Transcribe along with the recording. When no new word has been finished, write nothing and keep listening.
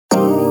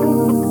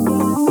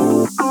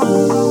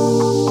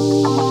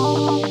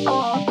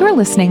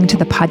listening to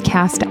the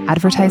podcast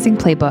Advertising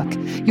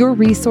Playbook, your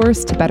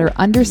resource to better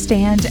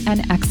understand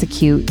and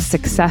execute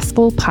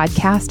successful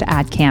podcast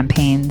ad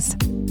campaigns.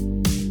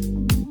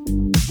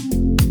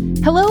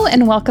 Hello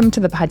and welcome to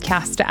the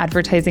podcast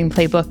Advertising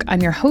Playbook.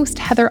 I'm your host,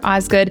 Heather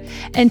Osgood.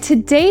 And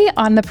today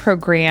on the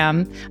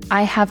program,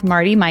 I have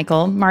Marty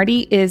Michael.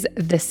 Marty is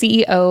the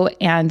CEO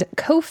and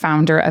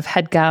co-founder of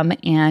HeadGum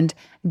and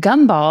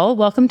Gumball.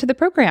 Welcome to the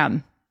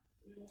program.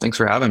 Thanks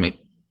for having me.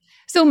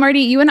 So Marty,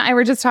 you and I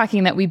were just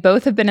talking that we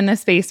both have been in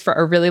this space for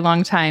a really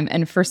long time.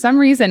 And for some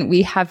reason,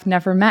 we have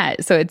never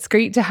met. So it's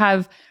great to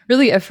have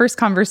really a first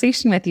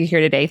conversation with you here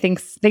today.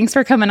 Thanks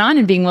for coming on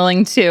and being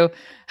willing to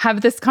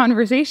have this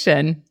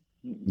conversation.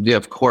 Yeah,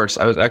 of course.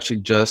 I was actually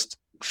just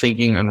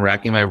thinking and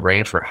racking my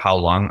brain for how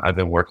long I've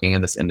been working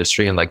in this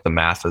industry. And like the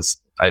math is,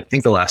 I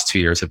think the last 2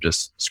 years have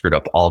just screwed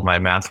up all of my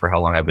math for how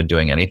long I've been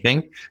doing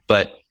anything.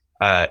 But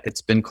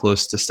it's been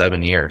close to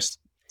 7 years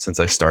since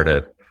I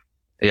started.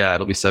 Yeah,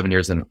 it'll be 7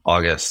 years in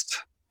August,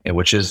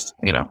 which is,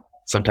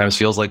 sometimes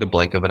feels like a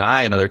blink of an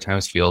eye and other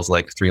times feels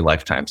like 3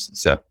 lifetimes.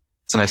 So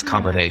it's a nice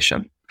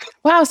combination.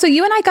 Wow. So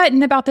you and I got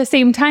in about the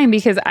same time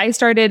because I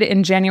started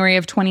in January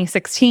of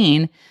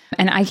 2016.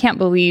 And I can't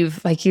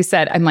believe, like you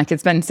said, I'm like,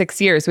 it's been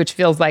 6 years, which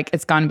feels like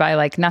it's gone by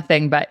like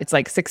nothing, but it's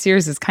like 6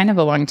 years is kind of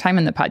a long time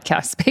in the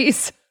podcast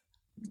space.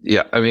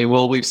 Yeah. I mean,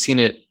 well, we've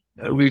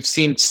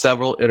seen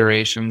several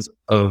iterations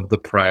of the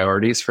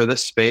priorities for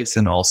this space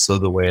and also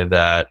the way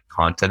that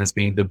content is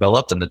being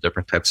developed and the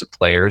different types of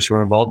players who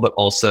are involved, but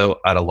also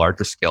at a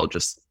larger scale,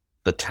 just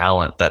the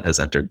talent that has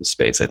entered the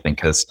space, I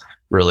think has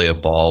really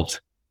evolved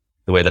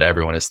the way that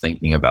everyone is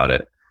thinking about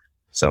it.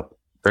 So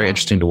very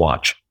interesting to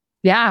watch.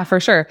 Yeah, for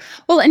sure.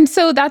 Well, and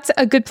so that's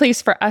a good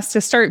place for us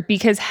to start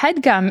because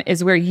HeadGum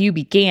is where you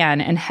began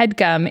and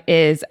HeadGum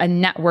is a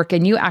network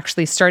and you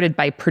actually started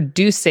by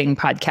producing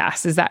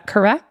podcasts. Is that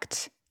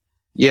correct?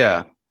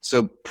 Yeah.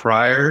 So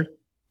prior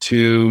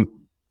to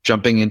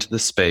jumping into the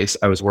space,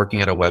 I was working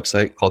at a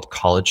website called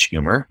College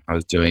Humor. I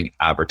was doing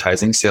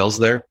advertising sales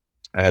there.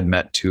 I had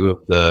met 2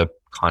 of the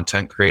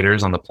content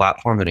creators on the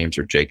platform. Their names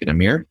are Jake and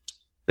Amir.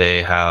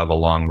 They have a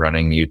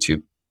long-running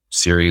YouTube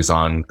series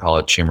on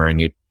College Humor,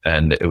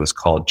 and it was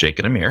called Jake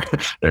and Amir,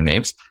 their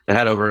names. They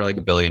had over like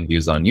 1 billion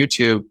views on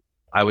YouTube.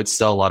 I would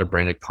sell a lot of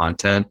branded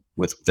content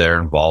with their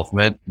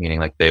involvement, meaning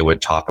like they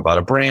would talk about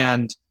a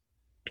brand,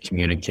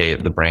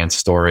 communicate the brand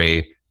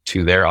story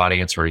to their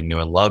audience who already knew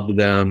and loved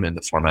them in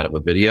the format of a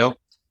video.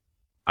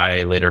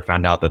 I later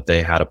found out that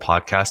they had a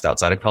podcast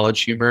outside of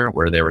College Humor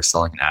where they were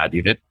selling an ad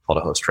unit called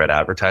a host-read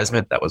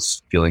advertisement that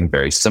was feeling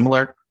very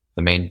similar.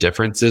 The main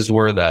differences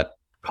were that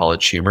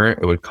College Humor,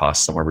 it would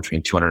cost somewhere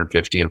between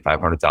 $250,000 and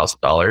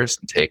 $500,000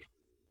 and take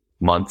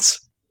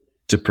months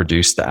to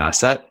produce the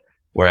asset.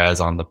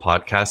 Whereas on the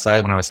podcast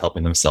side, when I was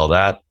helping them sell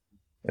that,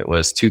 it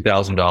was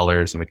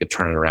 $2,000 and we could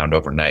turn it around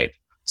overnight.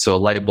 So a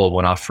light bulb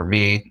went off for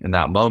me in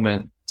that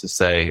moment to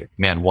say,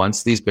 man,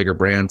 once these bigger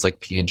brands like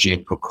P&G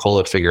and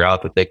Coca-Cola figure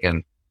out that they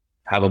can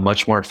have a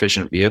much more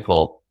efficient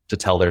vehicle to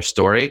tell their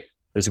story,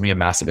 there's going to be a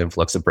massive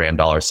influx of brand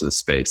dollars to the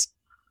space.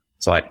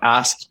 So I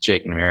asked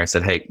Jake and Amir, I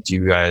said, hey,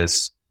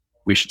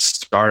 we should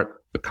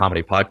start a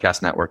comedy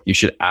podcast network. You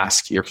should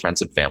ask your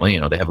friends and family,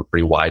 they have a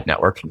pretty wide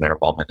network from their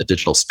involvement in the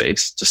digital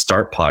space to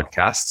start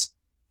podcasts.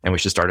 And we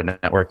should start a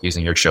network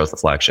using your show as the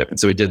flagship. And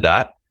so we did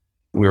that.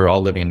 We were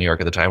all living in New York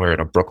at the time. We were in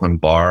a Brooklyn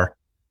bar.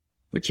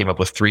 We came up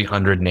with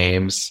 300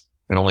 names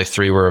and only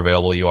 3 were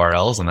available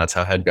URLs. And that's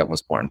how HeadGum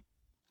was born.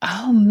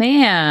 Oh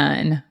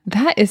man,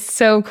 that is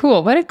so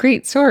cool. What a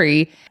great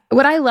story.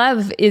 What I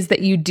love is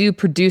that you do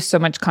produce so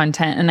much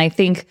content. And I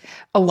think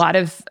a lot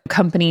of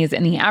companies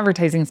in the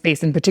advertising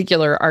space in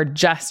particular are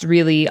just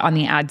really on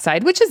the ad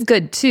side, which is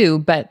good too.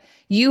 But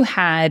you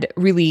had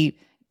really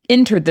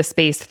entered the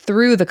space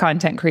through the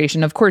content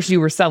creation. Of course, you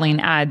were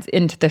selling ads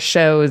into the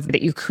shows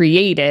that you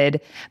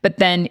created, but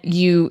then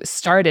you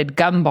started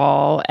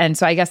Gumball. And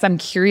so I guess I'm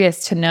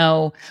curious to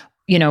know,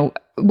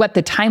 what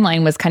the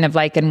timeline was kind of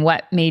like and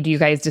what made you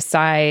guys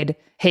decide,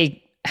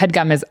 hey,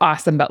 HeadGum is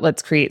awesome, but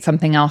let's create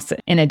something else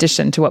in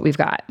addition to what we've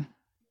got.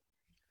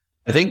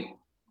 I think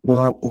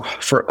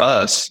for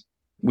us,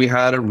 we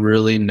had a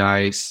really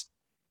nice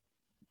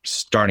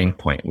starting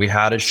point. We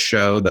had a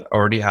show that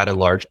already had a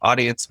large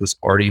audience, was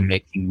already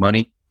making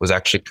money, was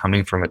actually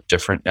coming from a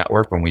different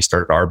network when we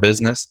started our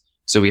business.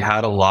 So we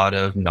had a lot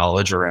of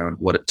knowledge around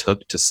what it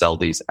took to sell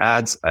these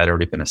ads. I had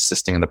already been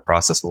assisting in the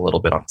process a little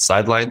bit on the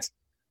sidelines.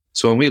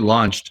 So when we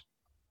launched,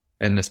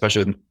 and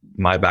especially with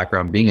my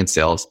background being in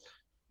sales,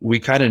 we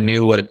kind of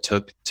knew what it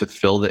took to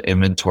fill the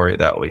inventory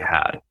that we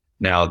had.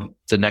 Now,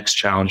 the next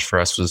challenge for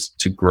us was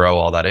to grow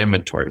all that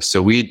inventory.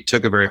 So we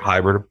took a very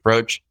hybrid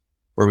approach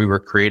where we were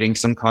creating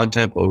some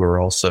content, but we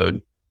were also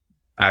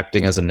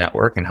acting as a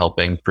network and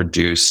helping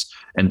produce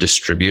and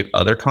distribute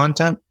other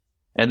content.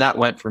 And that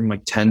went from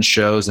like 10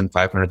 shows and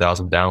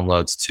 500,000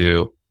 downloads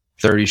to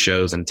 30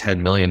 shows and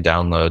 10 million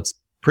downloads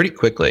pretty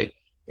quickly.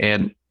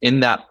 And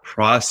in that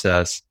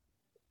process,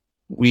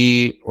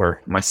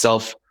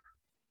 myself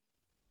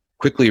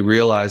quickly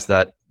realized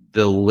that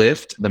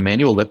the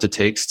manual lift it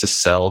takes to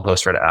sell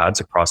host-read ads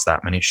across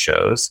that many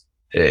shows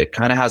it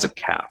kind of has a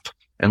cap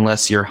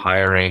unless you're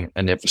hiring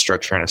an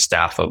infrastructure and a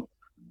staff of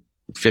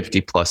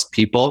 50 plus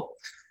people.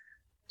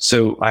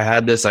 So I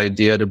had this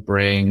idea to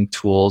bring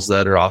tools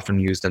that are often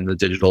used in the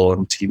digital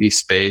and TV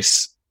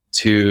space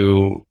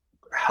to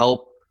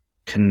help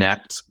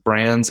connect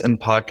brands and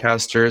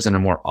podcasters in a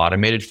more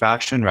automated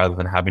fashion rather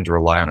than having to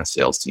rely on a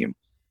sales team.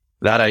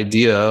 That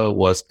idea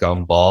was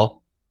Gumball.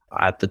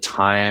 At the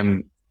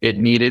time, it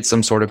needed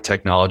some sort of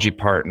technology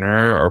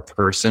partner or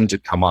person to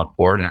come on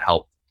board and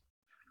help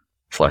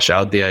flesh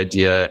out the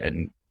idea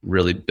and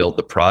really build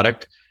the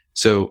product.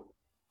 So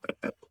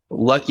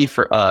lucky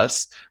for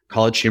us,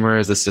 College Humor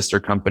is a sister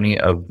company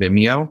of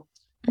Vimeo.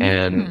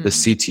 And the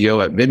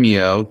CTO at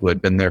Vimeo, who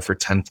had been there for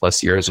 10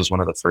 plus years, was one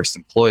of the first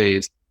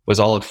employees, was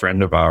all a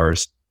friend of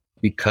ours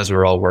because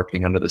we're all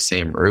working under the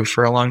same roof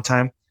for a long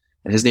time.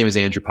 And his name is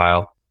Andrew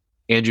Pyle.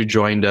 Andrew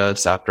joined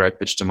us after I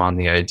pitched him on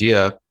the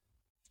idea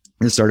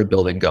and started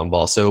building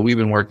Gumball. So we've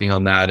been working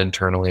on that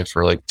internally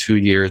for like 2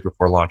 years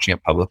before launching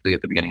it publicly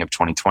at the beginning of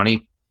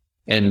 2020.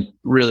 And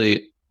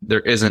really, there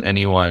isn't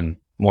anyone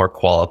more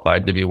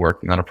qualified to be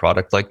working on a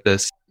product like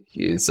this.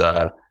 He's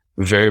a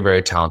very,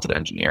 very talented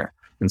engineer.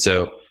 And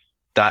so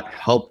that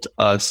helped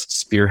us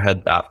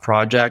spearhead that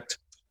project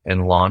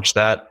and launch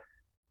that.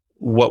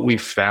 What we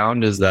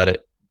found is that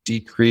it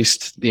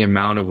decreased the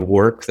amount of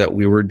work that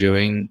we were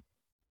doing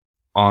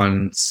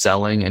on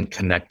selling and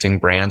connecting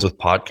brands with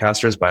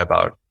podcasters by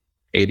about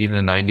 80 to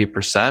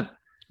 90%.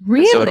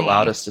 Really? So it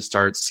allowed us to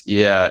start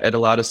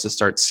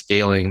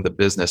scaling the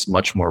business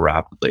much more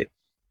rapidly.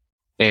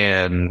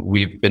 And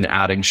we've been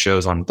adding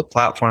shows onto the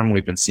platform.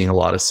 We've been seeing a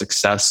lot of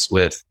success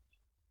with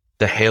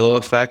the halo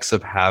effects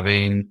of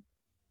having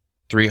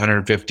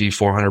 350,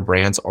 400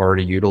 brands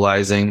already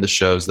utilizing the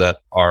shows that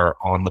are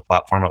on the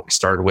platform that we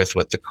started with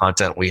the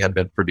content we had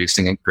been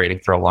producing and creating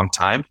for a long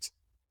time,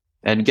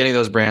 and getting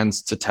those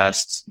brands to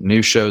test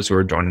new shows who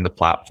are joining the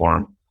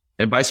platform,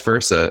 and vice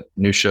versa.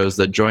 New shows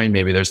that join,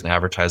 maybe there's an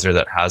advertiser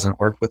that hasn't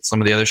worked with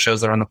some of the other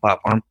shows that are on the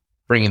platform,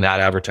 bringing that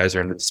advertiser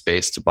into the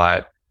space to buy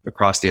it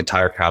across the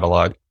entire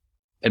catalog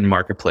and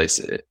marketplace.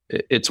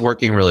 It's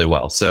working really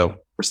well. So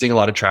we're seeing a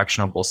lot of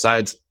traction on both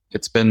sides.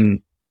 It's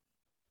been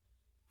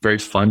very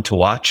fun to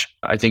watch.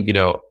 I think,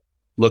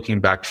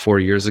 looking back 4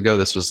 years ago,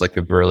 this was like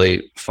a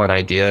really fun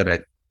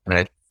idea.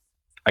 And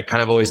I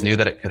kind of always knew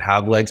that it could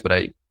have legs,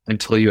 but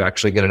until you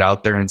actually get it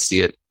out there and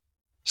see it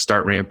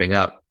start ramping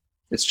up,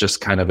 it's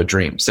just kind of a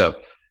dream. So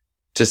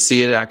to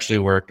see it actually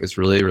work is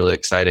really, really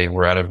exciting.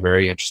 We're at a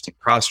very interesting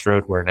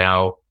crossroad where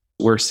now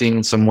we're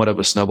seeing somewhat of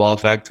a snowball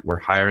effect. We're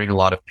hiring a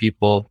lot of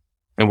people,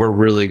 and we're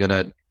really going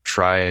to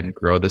try and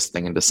grow this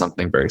thing into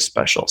something very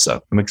special.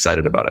 So I'm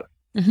excited about it.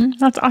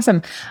 That's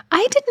awesome.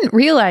 I didn't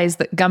realize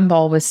that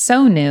Gumball was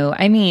so new.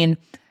 I mean,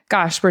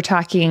 gosh, we're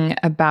talking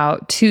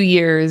about 2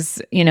 years,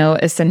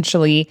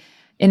 essentially.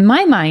 In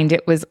my mind,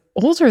 it was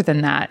older than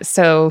that.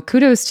 So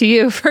kudos to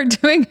you for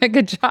doing a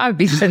good job,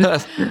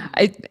 because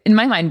in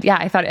my mind,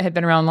 I thought it had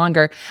been around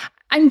longer.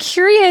 I'm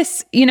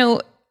curious,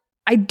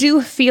 I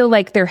do feel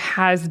like there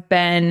has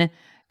been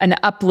an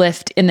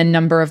uplift in the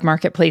number of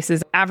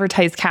marketplaces.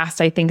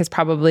 AdvertiseCast, I think, is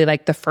probably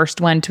like the first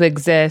one to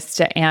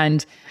exist.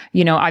 And,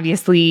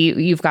 obviously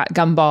you've got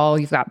Gumball,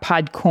 you've got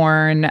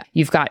Podcorn,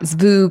 you've got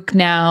Zvook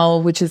now,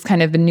 which is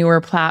kind of a newer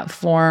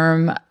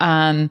platform.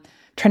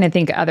 Trying to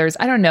think of others.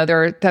 I don't know.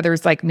 There are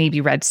others like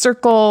maybe Red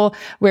Circle,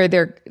 where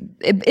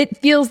it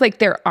feels like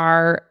there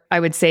are, I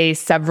would say,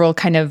 several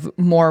kind of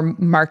more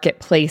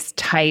marketplace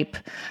type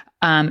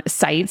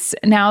sites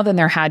now than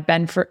there had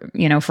been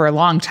for a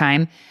long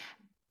time.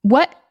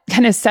 What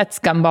kind of sets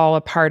Gumball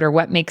apart, or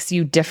what makes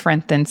you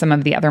different than some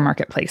of the other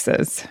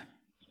marketplaces?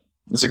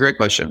 It's a great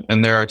question.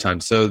 And there are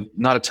tons. So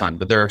not a ton,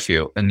 but there are a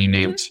few. And you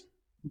named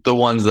the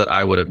ones that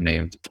I would have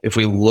named. If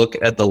we look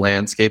at the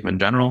landscape in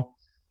general,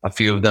 a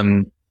few of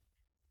them,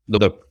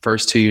 the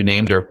first two you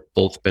named, are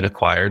both been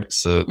acquired.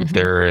 So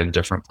they're in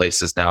different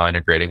places now,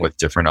 integrating with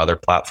different other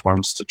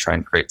platforms to try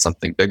and create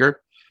something bigger.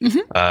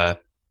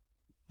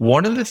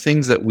 One of the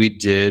things that we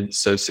did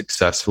so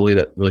successfully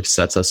that really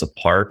sets us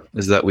apart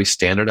is that we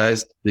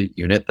standardized the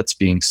unit that's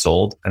being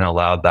sold and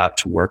allowed that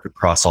to work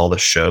across all the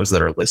shows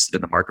that are listed in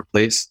the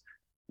marketplace.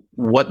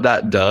 What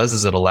that does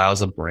is it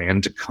allows a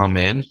brand to come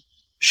in,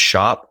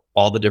 shop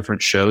all the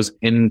different shows,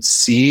 and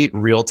see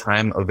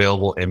real-time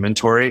available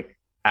inventory,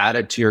 add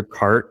it to your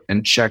cart,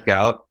 and check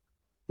out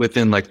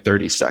within like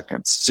 30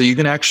 seconds. So you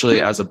can actually,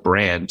 as a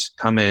brand,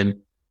 come in,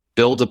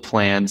 build a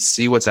plan,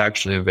 see what's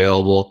actually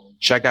available,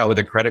 check out with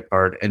a credit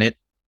card, and it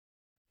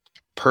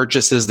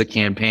purchases the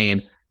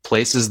campaign,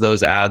 places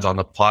those ads on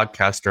the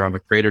podcaster on the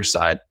creator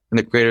side, and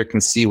the creator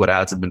can see what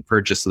ads have been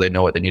purchased so they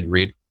know what they need to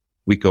read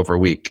week over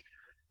week.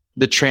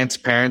 The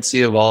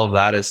transparency of all of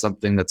that is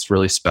something that's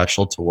really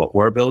special to what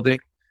we're building.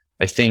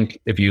 I think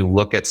if you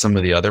look at some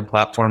of the other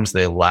platforms,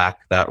 they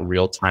lack that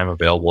real-time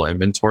available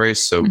inventory.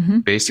 So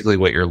basically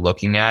what you're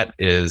looking at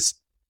is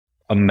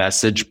a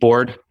message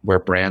board where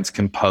brands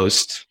can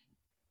post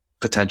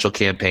potential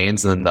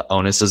campaigns, and then the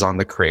onus is on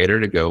the creator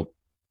to go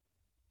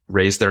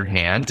raise their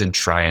hand and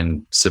try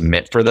and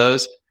submit for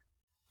those.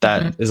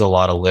 that is a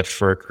lot of lift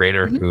for a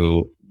creator Mhm.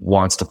 who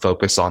wants to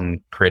focus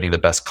on creating the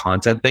best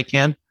content they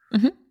can.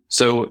 Mhm.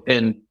 So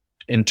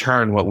in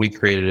turn, what we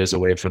created is a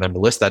way for them to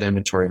list that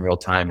inventory in real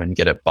time and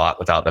get it bought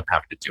without them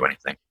having to do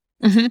anything.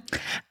 Mhm.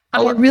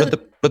 I really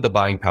Put the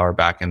buying power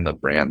back in the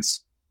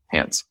brand's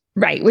hands.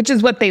 Right, which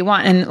is what they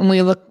want. And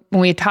when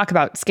we talk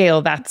about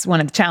scale, that's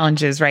one of the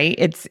challenges,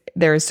 right?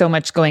 There's so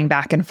much going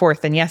back and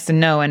forth and yes and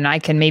no, and I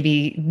can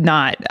maybe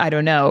not, I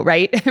don't know,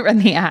 right? Run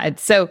the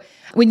ads. So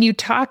when you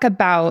talk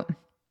about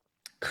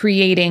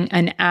creating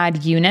an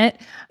ad unit,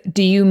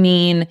 do you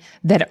mean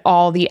that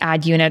all the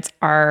ad units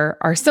are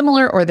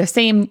similar or the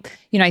same?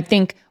 I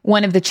think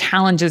one of the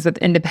challenges with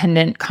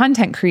independent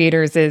content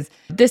creators is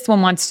this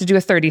one wants to do a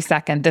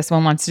 30-second, this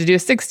one wants to do a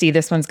 60,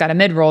 this one's got a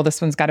mid-roll,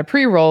 this one's got a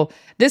pre-roll,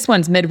 this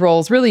one's mid-roll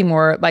is really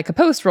more like a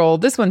post-roll,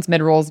 this one's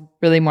mid-roll is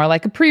really more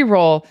like a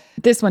pre-roll,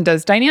 this one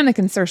does dynamic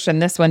insertion,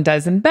 this one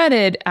does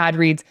embedded ad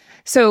reads.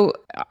 So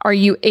are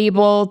you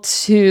able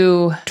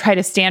to try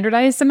to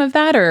standardize some of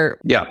that or?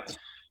 Yeah.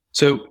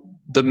 So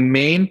the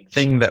main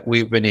thing that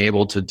we've been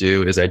able to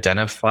do is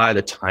identify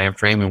the time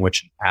frame in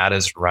which an ad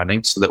is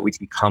running so that we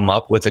can come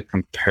up with a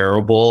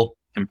comparable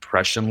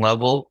impression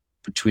level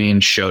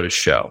between show to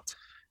show.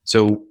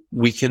 So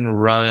we can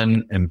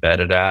run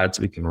embedded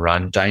ads, we can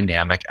run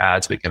dynamic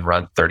ads, we can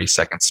run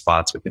 30-second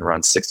spots, we can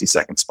run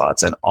 60-second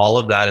spots. And all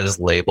of that is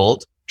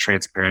labeled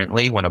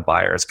transparently when a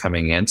buyer is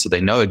coming in. So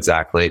they know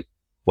exactly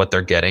what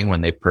they're getting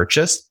when they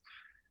purchase.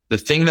 The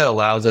thing that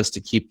allows us to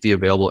keep the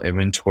available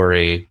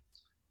inventory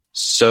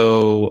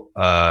so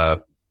I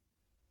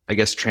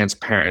guess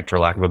transparent, for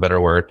lack of a better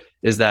word,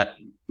 is that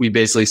we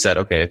basically said,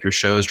 okay, if your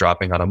show is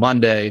dropping on a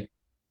Monday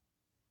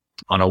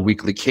on a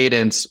weekly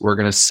cadence, we're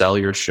going to sell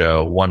your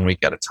show 1 week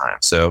at a time.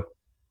 So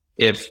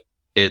if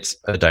it's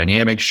a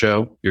dynamic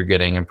show, you're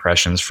getting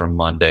impressions from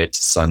Monday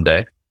to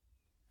Sunday.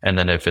 And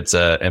then if it's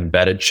an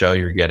embedded show,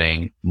 you're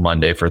getting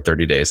Monday for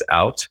 30 days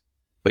out,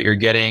 but you're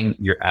getting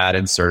your ad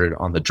inserted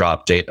on the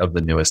drop date of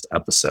the newest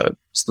episode.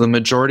 So the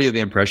majority of the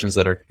impressions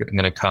that are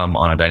going to come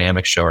on a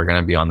dynamic show are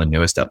going to be on the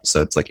newest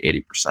episodes, like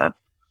 80%.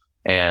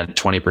 And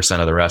 20%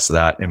 of the rest of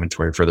that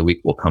inventory for the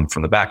week will come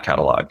from the back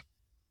catalog.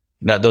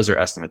 Now, those are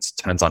estimates.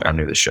 Depends on how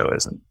new the show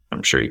is. And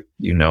I'm sure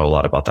you know a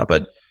lot about that.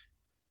 But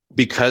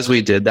because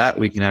we did that,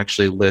 we can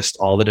actually list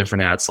all the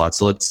different ad slots.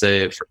 So let's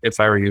say if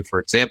I were you, for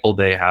example,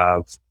 they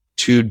have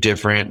 2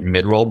 different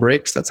mid-roll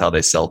breaks. That's how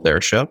they sell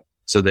their show.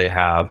 So they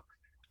have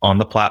on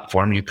the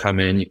platform, you come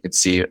in, you can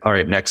see, all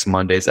right, next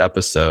Monday's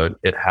episode,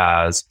 it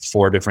has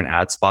 4 different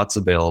ad spots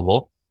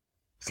available.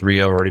 3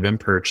 have already been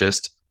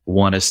purchased.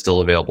 1 is still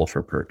available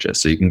for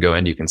purchase. So you can go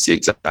in, you can see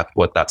exactly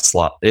what that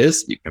slot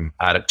is. You can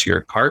add it to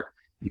your cart.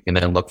 You can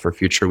then look for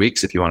future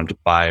weeks if you wanted to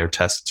buy or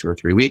test 2 or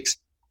 3 weeks,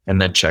 and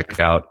then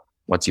check out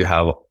once you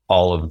have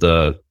all of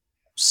the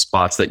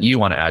spots that you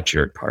want to add to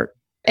your cart.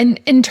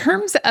 And in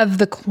terms of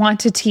the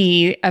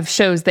quantity of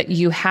shows that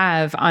you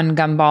have on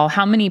Gumball,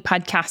 how many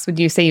podcasts would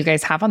you say you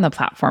guys have on the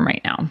platform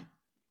right now?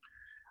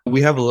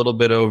 We have a little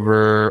bit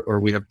over, or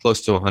we have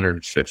close to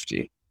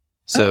 150.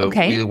 So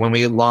when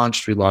we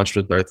launched with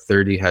our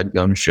 30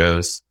 headgum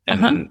shows,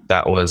 and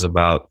that was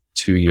about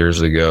 2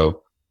 years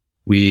ago.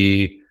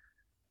 We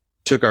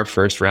took our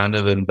first round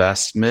of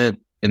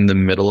investment in the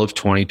middle of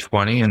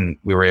 2020, and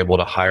we were able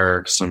to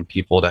hire some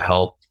people to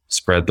help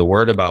spread the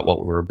word about what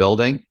we were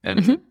building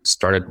and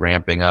started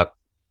ramping up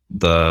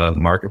the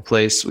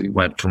marketplace. We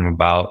went from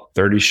about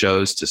 30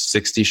 shows to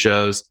 60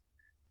 shows.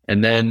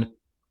 And then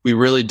we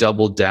really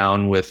doubled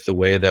down with the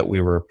way that we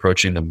were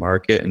approaching the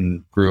market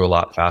and grew a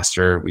lot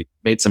faster. We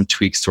made some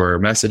tweaks to our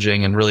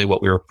messaging and really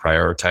what we were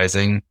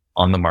prioritizing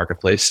on the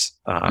marketplace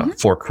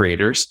for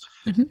creators.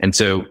 And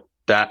so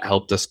that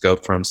helped us go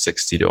from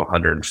 60 to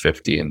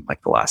 150 in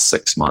like the last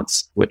 6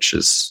 months, which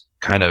is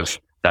kind of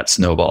that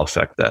snowball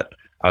effect that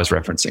I was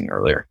referencing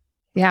earlier.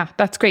 Yeah,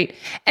 that's great.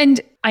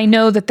 And I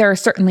know that there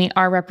certainly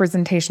are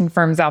representation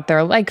firms out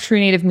there like True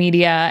Native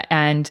Media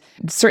and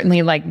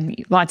certainly like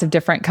lots of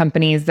different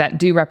companies that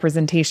do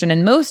representation.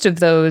 And most of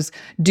those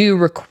do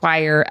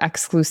require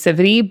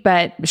exclusivity,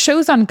 but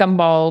shows on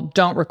Gumball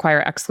don't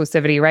require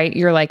exclusivity, right?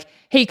 You're like,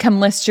 hey, come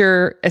list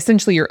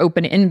essentially your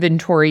open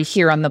inventory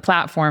here on the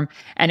platform.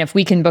 And if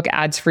we can book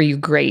ads for you,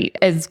 great,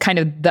 is kind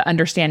of the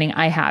understanding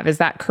I have. Is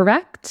that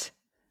correct?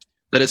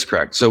 That is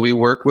correct. So we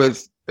work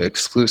with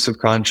exclusive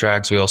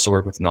contracts. We also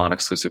work with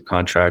non-exclusive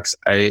contracts.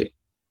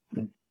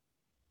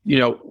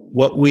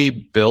 What we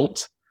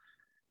built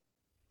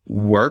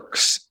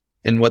works.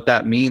 And what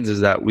that means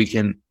is that we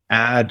can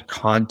add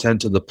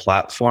content to the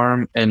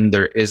platform and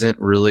there isn't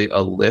really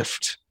a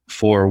lift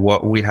for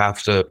what we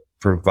have to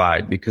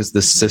provide because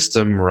the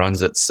system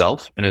runs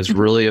itself and is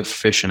really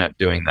efficient at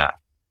doing that.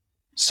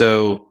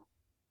 So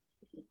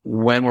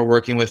when we're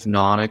working with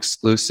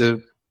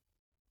non-exclusive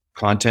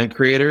content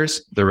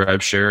creators, the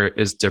rev share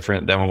is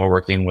different than when we're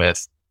working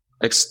with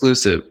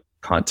exclusive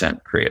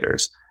content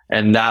creators.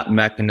 And that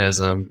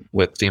mechanism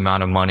with the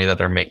amount of money that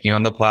they're making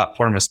on the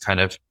platform is kind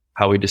of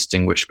how we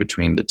distinguish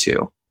between the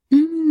two.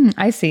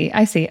 I see.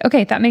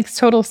 Okay, that makes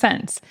total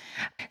sense.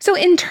 So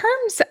in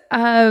terms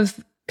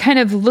of kind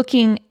of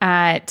looking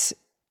at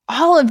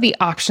all of the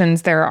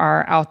options there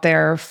are out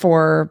there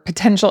for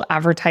potential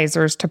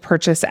advertisers to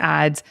purchase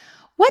ads,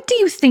 what do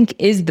you think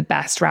is the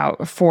best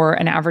route for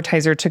an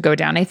advertiser to go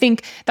down? I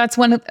think that's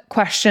one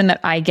question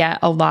that I get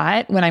a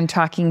lot when I'm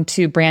talking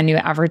to brand new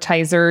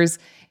advertisers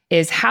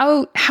is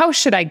how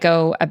should I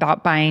go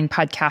about buying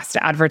podcast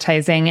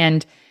advertising?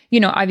 And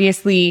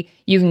obviously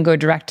you can go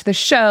direct to the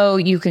show,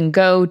 you can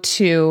go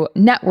to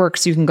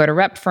networks, you can go to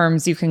rep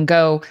firms, you can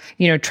go,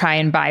 try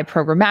and buy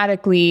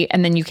programmatically,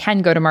 and then you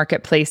can go to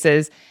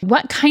marketplaces.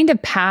 What kind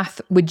of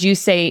path would you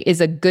say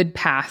is a good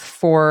path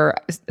for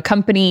a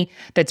company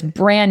that's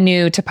brand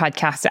new to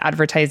podcast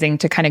advertising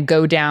to kind of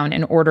go down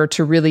in order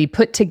to really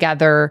put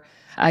together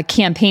a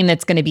campaign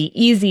that's going to be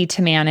easy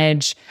to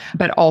manage,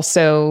 but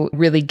also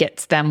really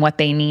gets them what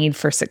they need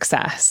for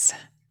success?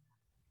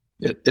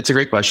 It's a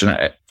great question.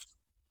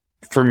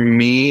 For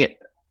me,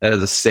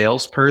 as a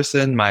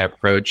salesperson, my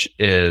approach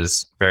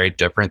is very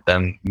different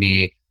than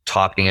me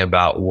talking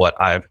about what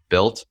I've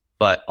built,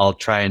 but I'll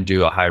try and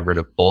do a hybrid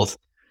of both.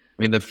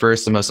 I mean, the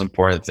first and most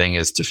important thing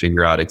is to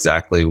figure out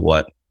exactly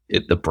what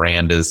the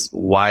brand is,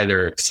 why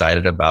they're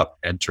excited about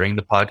entering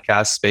the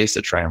podcast space,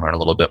 to try and learn a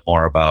little bit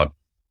more about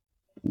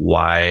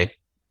why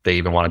they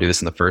even want to do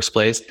this in the first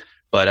place.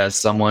 But as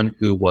someone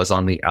who was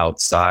on the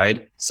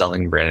outside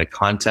selling branded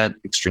content,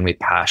 extremely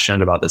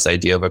passionate about this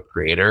idea of a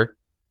creator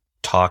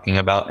talking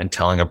about and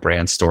telling a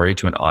brand story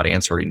to an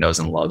audience who already knows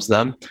and loves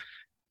them,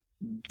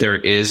 there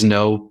is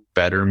no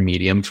better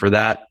medium for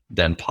that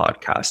than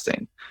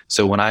podcasting.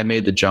 So when I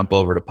made the jump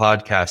over to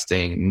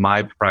podcasting,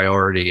 my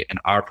priority and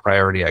our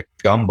priority at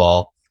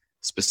Gumball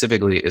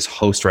specifically is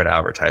host-read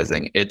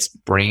advertising. It's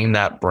bringing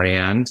that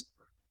brand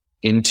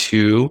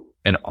into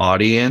an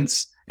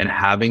audience and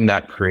having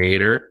that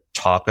creator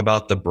talk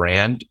about the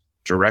brand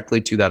directly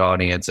to that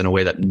audience in a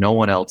way that no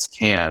one else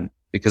can,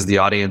 because the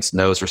audience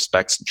knows,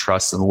 respects,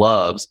 trusts, and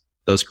loves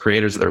those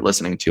creators that they're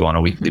listening to on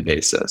a weekly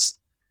basis.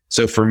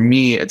 So for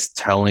me, it's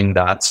telling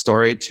that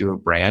story to a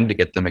brand to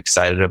get them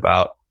excited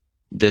about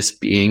this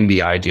being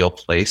the ideal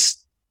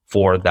place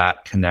for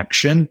that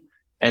connection.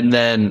 And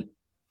then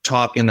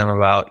talking to them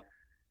about,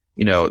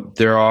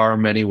 there are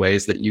many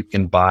ways that you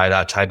can buy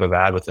that type of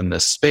ad within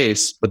this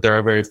space, but there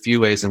are very few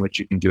ways in which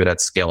you can do it at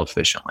scale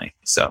efficiently.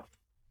 So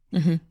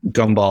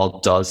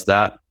Gumball does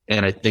that.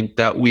 And I think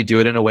that we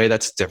do it in a way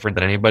that's different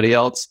than anybody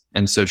else.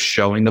 And so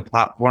showing the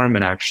platform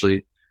and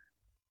actually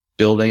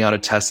building out a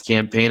test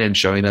campaign and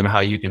showing them how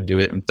you can do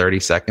it in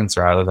 30 seconds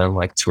rather than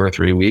like 2 or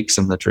 3 weeks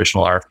in the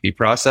traditional RFP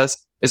process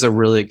is a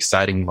really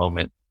exciting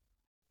moment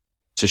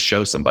to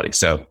show somebody.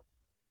 So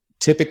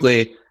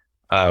typically,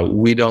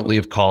 we don't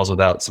leave calls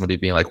without somebody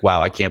being like,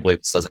 wow, I can't believe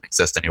this doesn't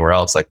exist anywhere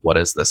else. Like, what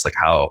is this? Like,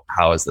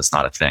 how is this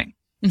not a thing?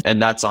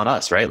 And that's on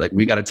us, right? Like,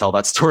 we got to tell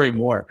that story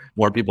more.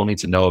 More people need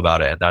to know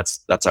about it. And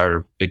that's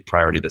our big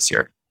priority this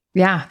year.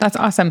 Yeah, that's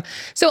awesome.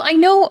 So I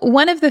know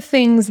one of the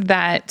things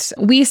that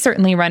we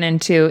certainly run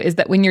into is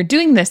that when you're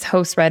doing this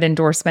host-read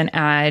endorsement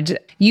ad,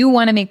 you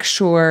want to make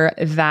sure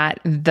that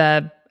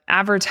the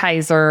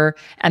advertiser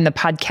and the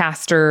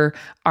podcaster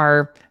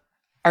are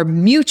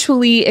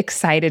mutually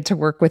excited to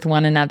work with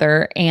one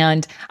another.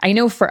 And I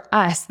know for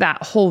us,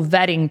 that whole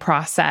vetting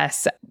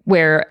process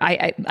where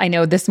I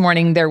know this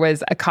morning there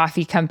was a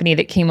coffee company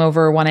that came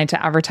over, wanted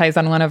to advertise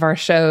on one of our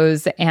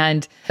shows,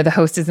 and the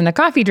host isn't a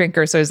coffee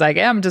drinker. So it's like,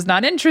 yeah, I'm just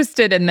not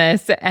interested in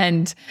this.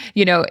 And,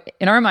 in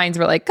our minds,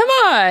 we're like, come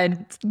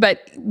on.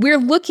 But we're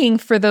looking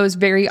for those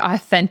very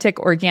authentic,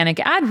 organic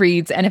ad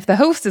reads. And if the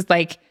host is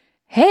like,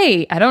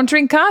 hey, I don't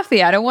drink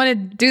coffee, I don't want to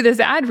do this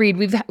ad read,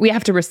 we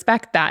have to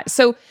respect that.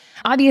 So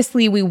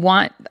obviously we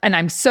want, and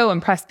I'm so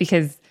impressed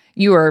because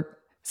you are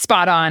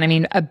spot on. I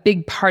mean, a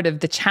big part of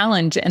the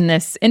challenge in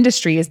this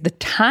industry is the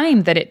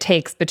time that it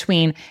takes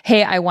between,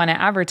 hey, I want to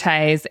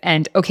advertise,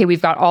 and okay,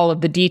 we've got all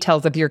of the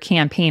details of your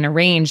campaign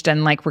arranged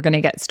and like we're going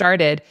to get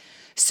started.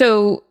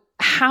 So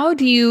how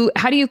do you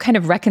kind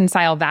of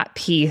reconcile that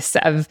piece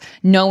of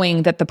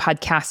knowing that the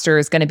podcaster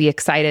is going to be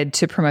excited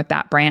to promote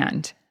that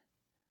brand?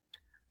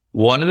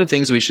 One of the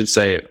things we should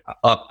say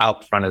up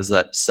out front is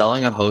that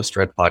selling a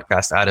host-read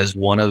podcast ad is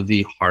one of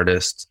the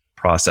hardest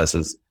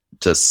processes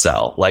to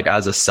sell. Like,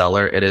 as a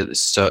seller, it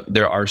is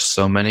there are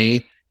so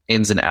many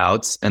ins and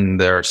outs, and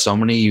there are so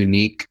many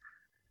unique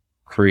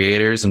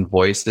creators and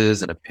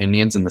voices and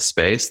opinions in the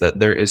space that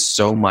there is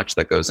so much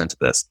that goes into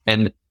this.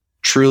 And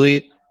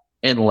truly,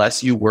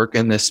 unless you work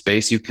in this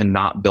space, you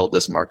cannot build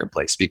this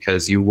marketplace,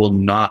 because you will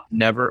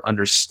never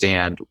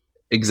understand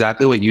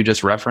exactly what you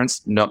just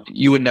referenced. No,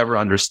 you would never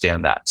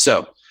understand that.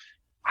 So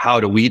how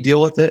do we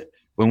deal with it?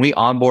 When we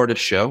onboard a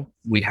show,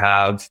 we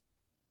have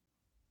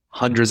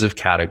hundreds of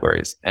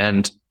categories,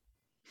 and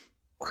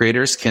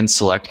creators can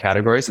select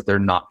categories that they're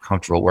not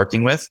comfortable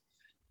working with.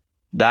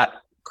 That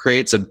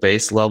creates a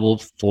base level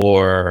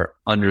for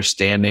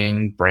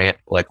understanding brand,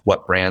 like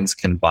what brands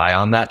can buy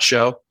on that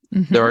show.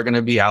 There are going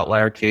to be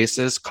outlier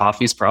cases.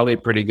 Coffee is probably a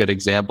pretty good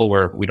example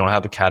where we don't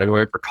have a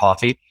category for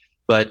coffee.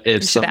 But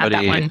if somebody,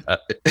 we might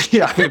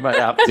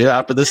have to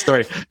after this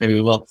story, maybe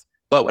we will.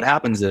 But what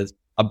happens is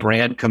a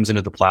brand comes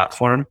into the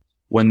platform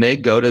when they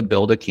go to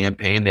build a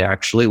campaign, they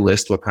actually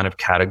list what kind of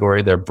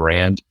category their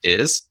brand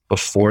is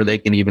before they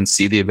can even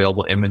see the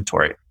available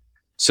inventory.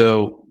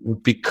 So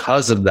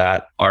because of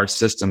that, our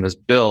system is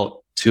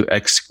built to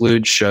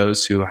exclude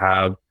shows who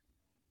have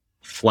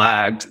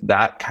flagged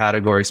that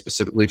category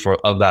specifically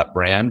of that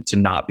brand to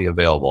not be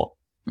available.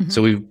 Mm-hmm.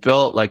 So we've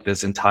built like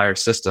this entire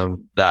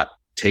system that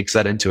takes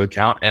that into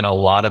account, and a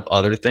lot of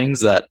other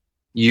things that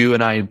you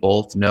and I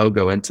both know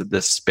go into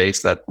this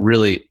space that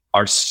really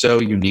are so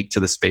unique to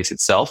the space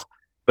itself,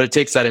 but it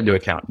takes that into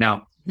account.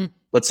 Now,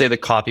 let's say the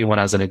coffee one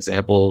as an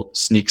example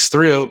sneaks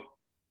through.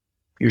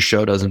 Your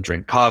show doesn't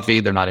drink coffee.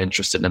 They're not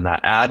interested in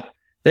that ad.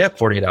 They have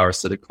 48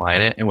 hours to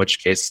decline it, in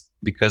which case,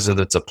 because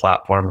it's a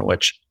platform in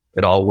which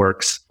it all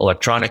works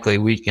electronically,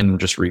 we can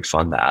just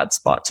refund the ad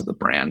spot to the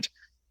brand.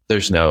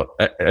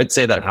 I'd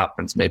say that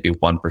happens maybe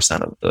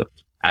 1% of the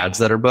ads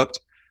that are booked,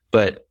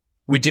 but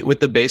we did with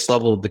the base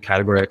level of the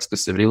category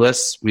exclusivity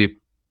lists, we've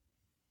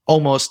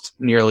almost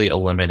nearly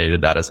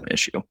eliminated that as an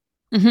issue.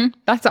 Mm-hmm.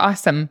 That's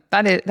awesome.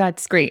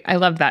 That's great. I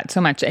love that so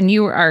much. And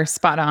you are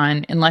spot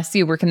on. Unless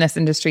you work in this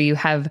industry, you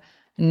have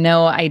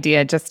no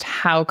idea just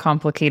how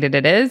complicated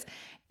it is.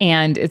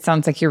 And it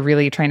sounds like you're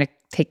really trying to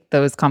take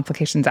those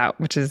complications out,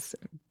 which is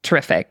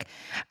terrific.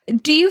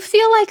 Do you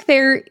feel like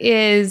there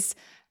is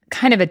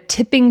kind of a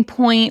tipping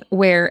point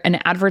where an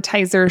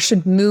advertiser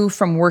should move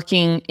from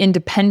working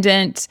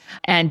independent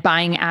and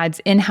buying ads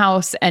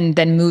in-house and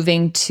then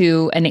moving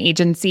to an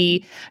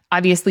agency?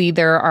 Obviously,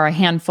 there are a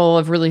handful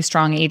of really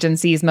strong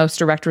agencies, most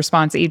direct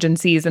response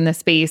agencies in the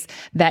space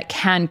that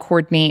can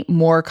coordinate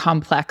more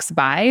complex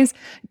buys.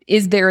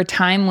 Is there a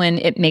time when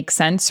it makes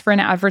sense for an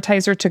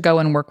advertiser to go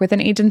and work with an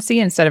agency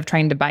instead of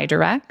trying to buy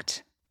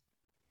direct?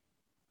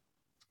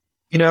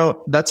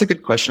 That's a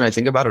good question. I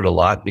think about it a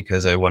lot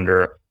because I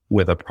wonder,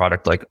 with a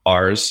product like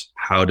ours,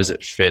 how does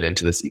it fit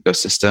into this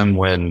ecosystem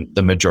when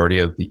the majority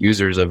of the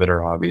users of it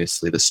are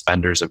obviously the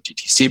spenders of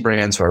DTC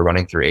brands who are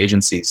running through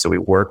agencies? So we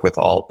work with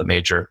all the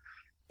major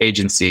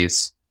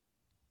agencies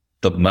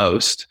the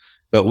most,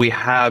 but we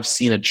have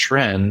seen a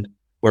trend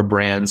where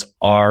brands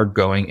are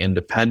going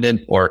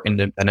independent, or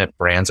independent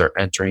brands are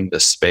entering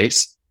this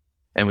space.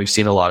 And we've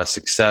seen a lot of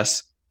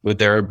success with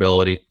their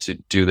ability to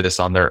do this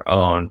on their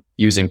own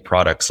using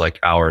products like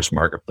ours,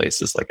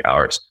 marketplaces like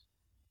ours.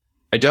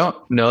 I don't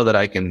know that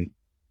I can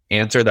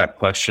answer that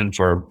question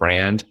for a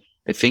brand.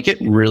 I think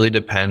it really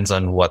depends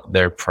on what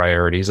their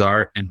priorities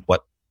are and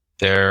what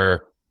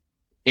their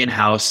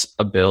in-house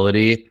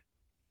ability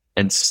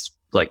and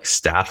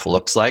staff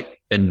looks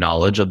like and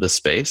knowledge of the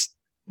space.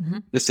 Mm-hmm.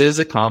 This is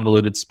a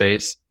convoluted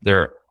space.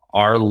 There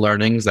are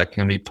learnings that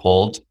can be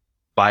pulled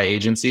by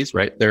agencies,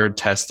 right? They're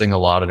testing a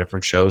lot of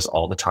different shows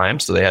all the time.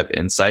 So they have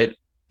insight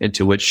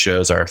into which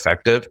shows are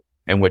effective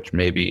and which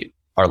maybe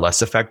are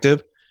less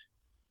effective.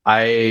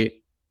 I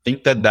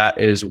think that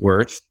is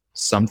worth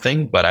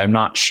something, but I'm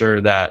not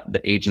sure that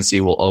the agency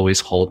will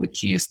always hold the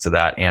keys to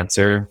that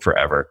answer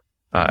forever.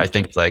 I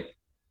think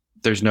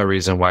there's no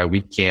reason why we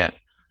can't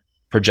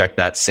project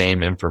that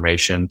same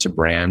information to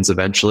brands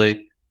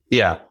eventually.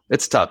 Yeah,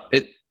 it's tough.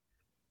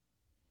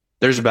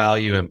 There's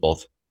value in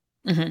both.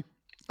 Mm-hmm.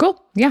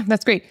 Cool. Yeah,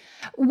 that's great.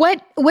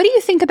 What do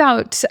you think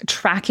about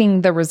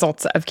tracking the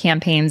results of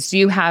campaigns? Do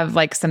you have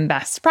some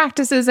best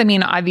practices? I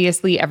mean,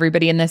 obviously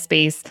everybody in this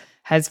space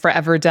has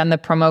forever done the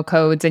promo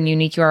codes and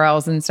unique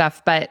URLs and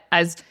stuff. But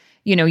as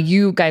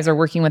you guys are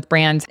working with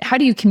brands, how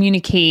do you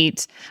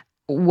communicate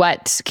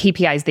what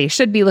KPIs they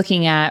should be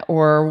looking at,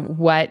 or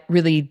what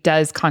really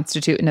does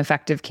constitute an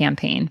effective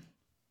campaign?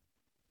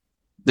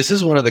 This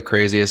is one of the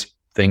craziest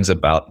things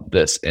about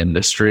this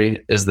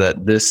industry, is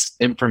that this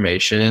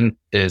information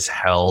is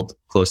held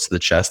close to the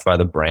chest by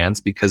the brands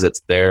because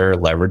it's their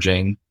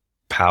leveraging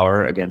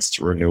power against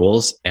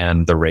renewals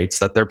and the rates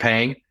that they're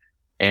paying.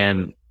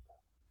 And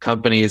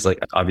companies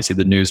obviously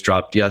the news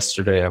dropped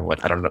yesterday.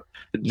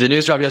 The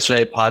news dropped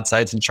yesterday,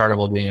 Podsights and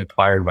Chartable being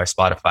acquired by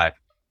Spotify.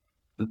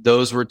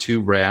 Those were two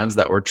brands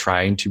that were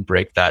trying to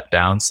break that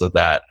down so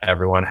that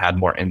everyone had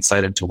more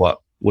insight into what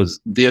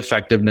was the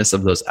effectiveness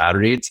of those ad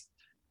reads.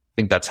 I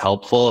think that's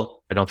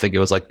helpful. I don't think it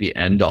was the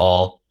end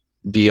all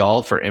be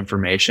all for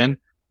information.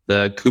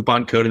 The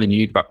coupon code and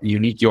the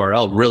unique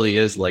URL really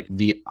is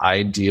the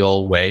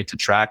ideal way to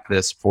track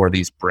this for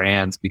these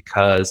brands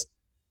because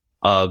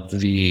of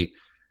the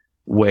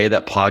way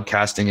that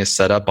podcasting is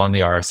set up on the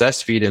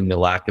RSS feed and the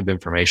lack of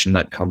information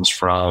that comes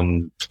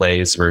from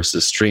plays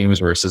versus streams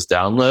versus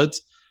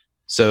downloads.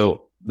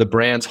 So the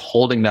brands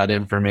holding that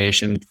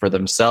information for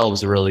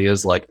themselves really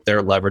is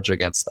their leverage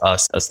against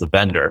us as the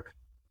vendor.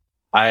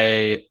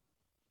 I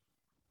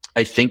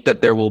think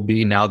that there will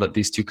be, now that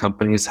these two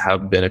companies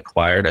have been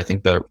acquired, I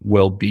think there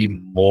will be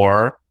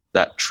more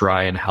that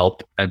try and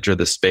help enter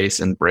the space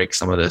and break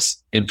some of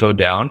this info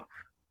down.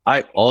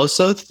 I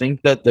also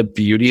think that the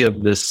beauty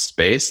of this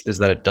space is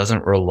that it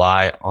doesn't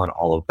rely on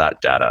all of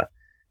that data.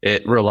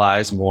 It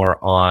relies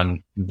more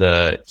on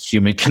the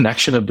human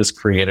connection of this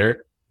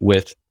creator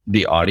with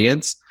the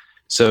audience.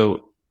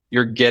 So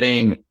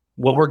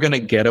what we're going to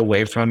get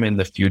away from in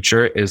the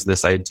future is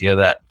this idea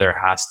that there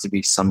has to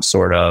be some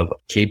sort of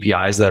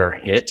KPIs that are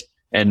hit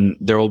And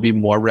there will be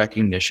more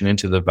recognition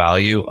into the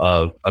value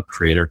of a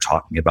creator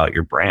talking about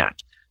your brand.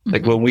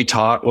 Like when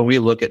we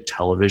look at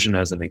television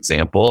as an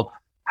example,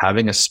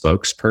 having a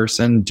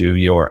spokesperson do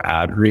your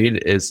ad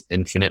read is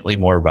infinitely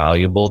more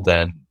valuable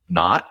than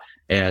not.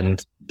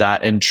 And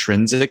that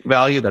intrinsic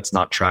value that's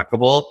not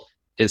trackable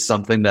is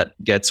something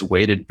that gets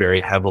weighted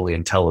very heavily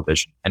in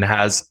television and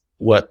has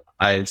what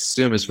I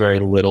assume is very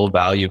little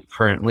value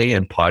currently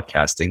in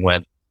podcasting,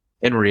 when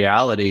in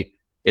reality,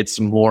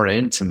 it's more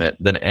intimate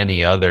than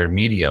any other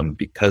medium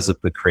because of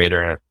the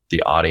creator,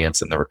 the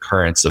audience, and the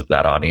recurrence of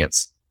that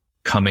audience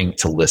coming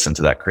to listen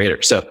to that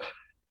creator. So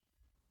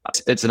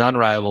it's an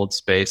unrivaled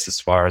space as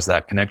far as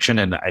that connection.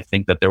 And I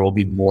think that there will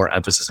be more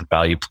emphasis and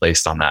value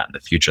placed on that in the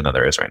future than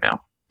there is right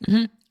now.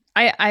 Mm-hmm.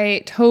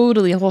 I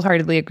totally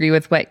wholeheartedly agree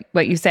with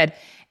what you said.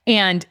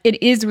 And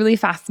it is really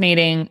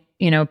fascinating,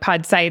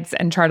 Podsights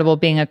and Chartable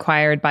being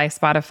acquired by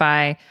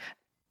Spotify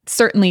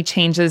certainly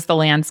changes the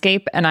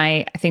landscape. And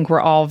I think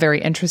we're all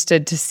very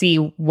interested to see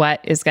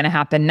what is going to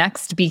happen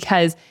next,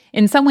 because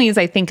in some ways,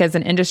 I think as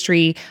an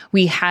industry,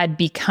 we had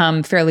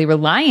become fairly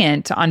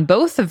reliant on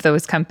both of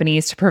those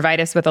companies to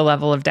provide us with a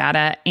level of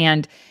data.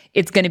 And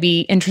it's going to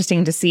be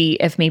interesting to see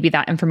if maybe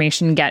that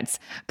information gets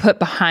put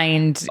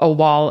behind a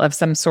wall of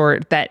some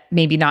sort that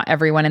maybe not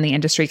everyone in the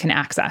industry can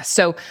access.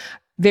 So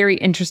very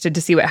interested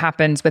to see what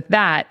happens with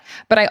that.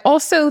 But I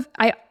also,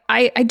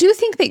 I do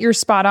think that you're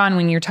spot on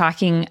when you're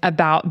talking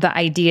about the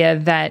idea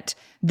that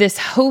this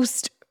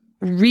host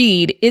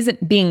read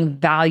isn't being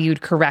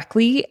valued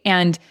correctly.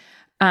 And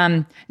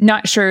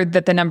not sure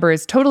that the number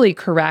is totally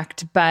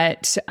correct,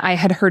 but I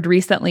had heard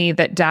recently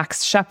that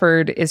Dax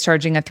Shepard is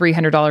charging a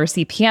 $300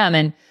 CPM.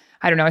 And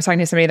I don't know, I was talking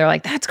to somebody, they're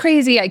like, that's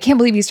crazy. I can't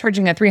believe he's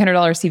charging a $300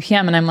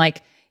 CPM. And I'm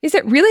like, is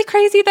it really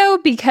crazy though?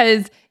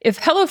 Because if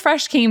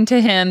HelloFresh came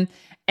to him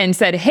and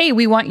said, hey,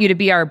 we want you to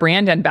be our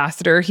brand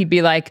ambassador, he'd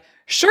be like,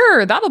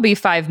 sure, that'll be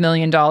 $5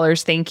 million.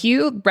 Thank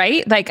you.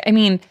 Right? Like, I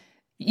mean,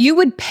 you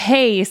would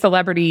pay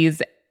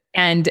celebrities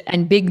and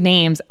big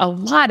names a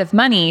lot of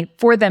money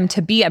for them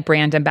to be a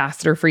brand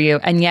ambassador for you.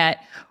 And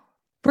yet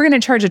we're going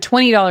to charge a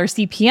 $20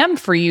 CPM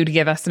for you to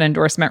give us an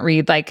endorsement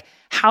read. Like,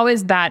 how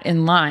is that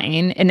in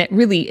line? And it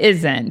really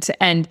isn't.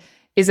 And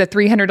is a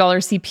 $300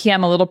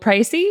 CPM a little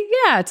pricey?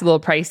 Yeah, it's a little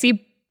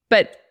pricey,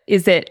 but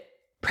is it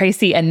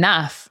pricey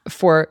enough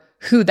for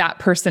who that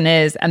person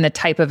is and the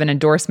type of an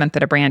endorsement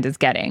that a brand is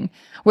getting?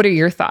 What are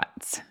your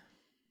thoughts?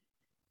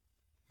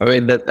 I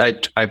mean,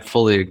 I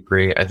fully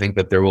agree. I think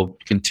that there will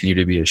continue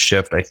to be a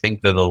shift. I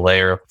think that the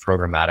layer of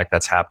programmatic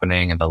that's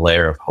happening and the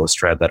layer of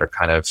host-read that are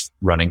kind of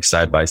running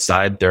side by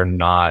side, they're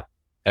not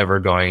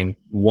ever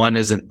one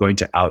isn't going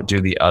to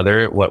outdo the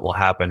other. What will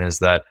happen is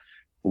that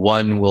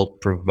one will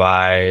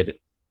provide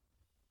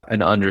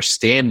an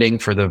understanding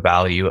for the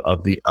value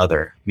of the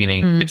other.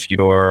 Meaning, if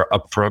you're a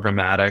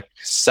programmatic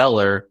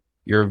seller,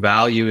 your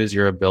value is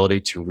your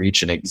ability to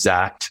reach an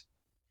exact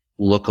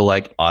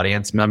lookalike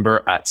audience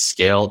member at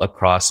scale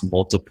across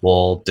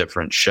multiple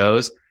different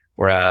shows.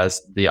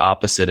 Whereas the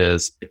opposite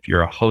is, if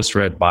you're a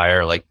host-read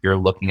buyer, like you're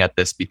looking at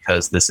this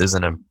because this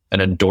isn't an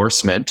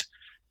endorsement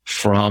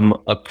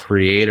from a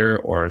creator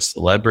or a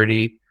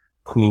celebrity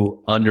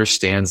who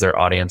understands their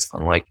audience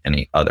unlike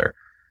any other.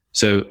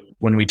 So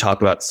when we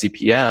talk about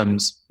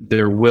CPMs,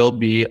 there will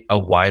be a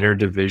wider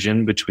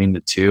division between the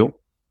two,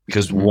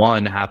 because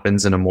one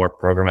happens in a more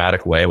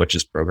programmatic way, which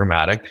is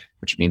programmatic,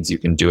 which means you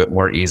can do it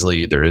more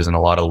easily. There isn't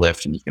a lot of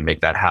lift and you can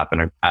make that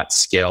happen at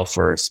scale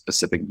for a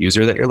specific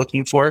user that you're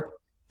looking for.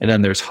 And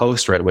then there's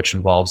host-read, which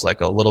involves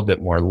like a little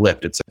bit more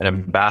lift. It's an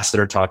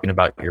ambassador talking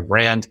about your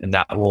brand, and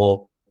that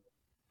will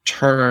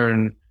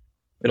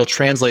it'll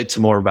translate to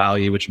more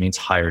value, which means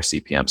higher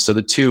CPM. So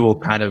the two will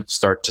kind of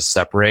start to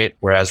separate.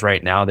 Whereas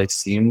right now they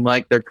seem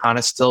like they're kind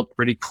of still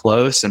pretty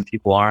close and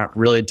people aren't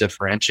really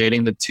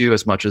differentiating the two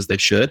as much as they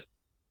should.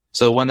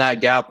 So when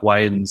that gap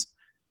widens,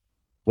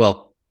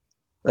 well,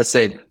 let's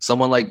say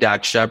someone like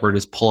Dax Shepard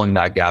is pulling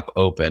that gap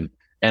open.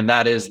 And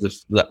that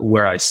is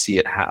where I see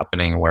it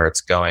happening, where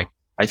it's going.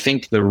 I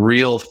think the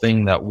real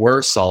thing that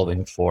we're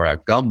solving for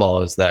at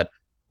Gumball is that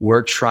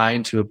we're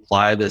trying to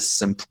apply this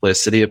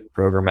simplicity of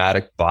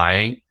programmatic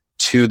buying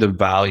to the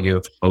value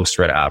of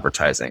host-read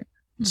advertising.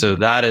 Mm-hmm. So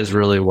that is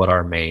really what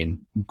our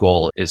main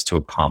goal is to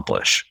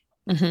accomplish.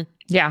 Mm-hmm.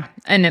 Yeah.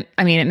 And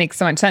it makes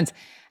so much sense.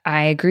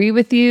 I agree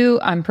with you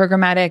on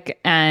programmatic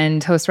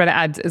and host-read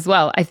ads as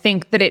well. I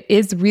think that it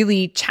is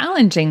really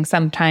challenging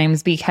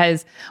sometimes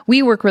because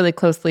we work really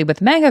closely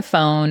with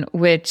Megaphone,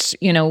 which,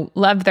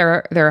 love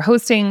their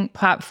hosting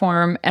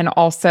platform, and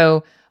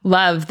also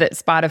love that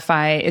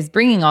Spotify is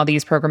bringing all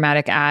these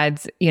programmatic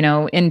ads,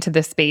 into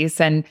the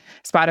space, and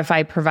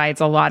Spotify provides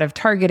a lot of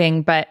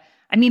targeting. But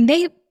I mean,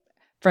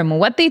 from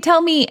what they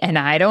tell me, and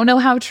I don't know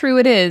how true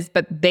it is,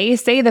 but they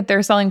say that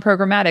they're selling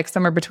programmatic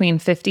somewhere between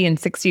 $50 and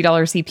 $60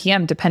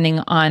 CPM, depending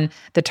on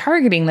the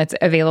targeting that's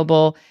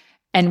available.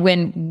 And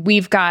when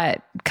we've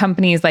got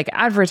companies like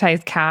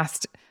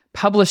AdvertiseCast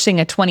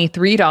publishing a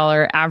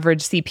 $23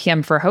 average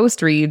CPM for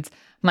host reads,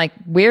 I'm like,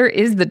 where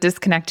is the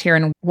disconnect here?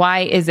 And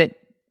why is it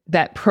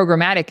that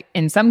programmatic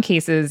in some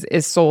cases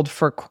is sold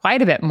for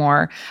quite a bit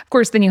more. Of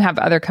course, then you have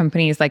other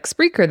companies like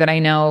Spreaker that I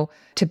know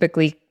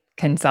typically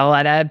can sell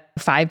at a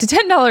 $5 to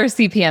 $10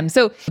 CPM.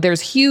 So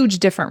there's huge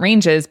different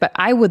ranges, but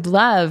I would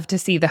love to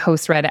see the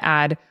host read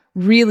ad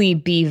really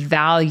be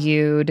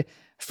valued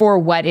for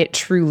what it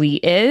truly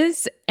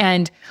is.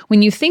 And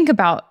when you think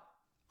about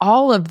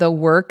all of the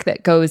work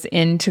that goes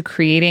into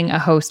creating a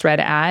host read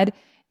ad,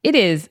 it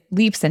is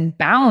leaps and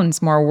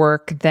bounds more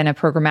work than a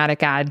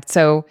programmatic ad.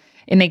 So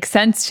it makes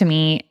sense to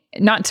me,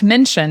 not to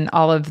mention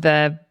all of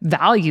the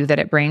value that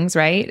it brings,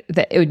 right?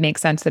 That it would make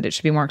sense that it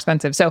should be more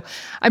expensive. So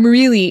I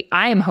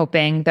am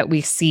hoping that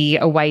we see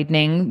a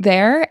widening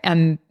there.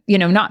 And,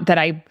 not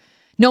that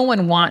no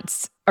one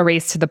wants a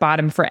race to the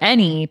bottom for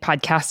any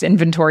podcast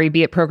inventory,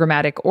 be it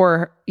programmatic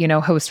or,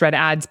 host read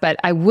ads, but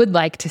I would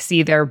like to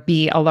see there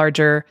be a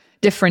larger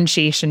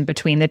differentiation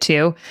between the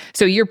two.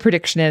 So your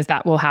prediction is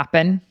that will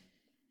happen?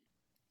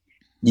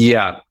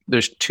 Yeah,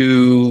 there's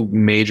two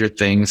major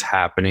things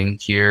happening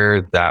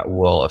here that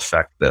will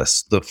affect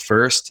this. The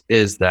first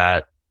is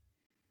that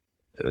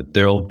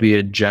there'll be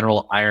a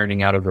general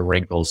ironing out of the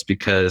wrinkles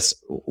because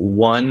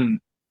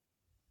one,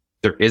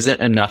 there isn't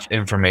enough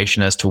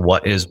information as to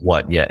what is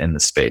what yet in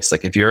the space.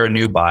 Like if you're a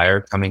new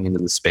buyer coming into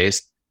the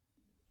space,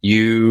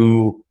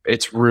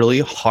 it's really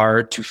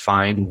hard to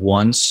find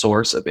one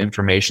source of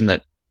information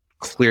that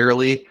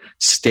clearly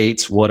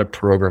states what a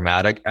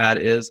programmatic ad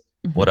is,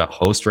 what a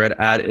host read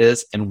ad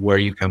is, and where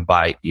you can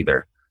buy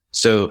either.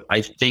 So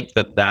I think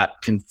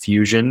that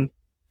confusion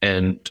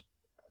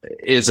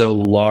is a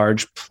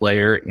large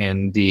player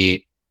in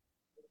the,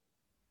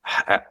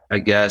 I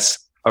guess,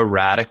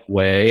 erratic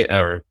way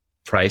or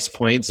price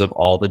points of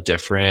all the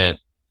different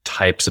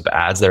types of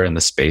ads that are in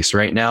the space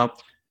right now.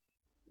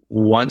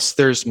 Once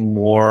there's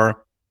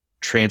more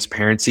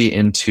transparency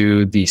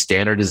into the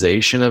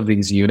standardization of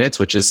these units,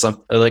 which is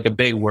like a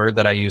big word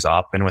that I use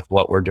often with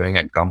what we're doing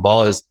at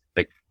Gumball, is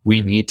like,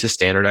 we need to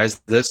standardize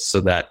this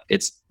so that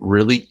it's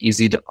really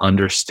easy to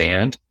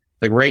understand.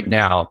 Like right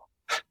now,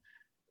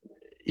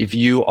 if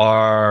you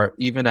are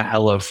even a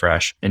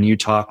HelloFresh and you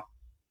talk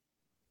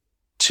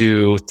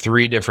to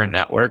 3 different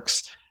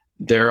networks,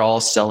 they're all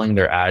selling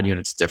their ad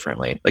units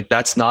differently. Like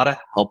that's not a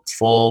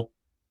helpful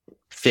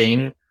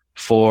thing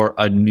for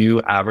a new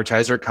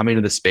advertiser coming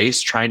to the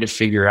space, trying to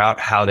figure out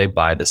how they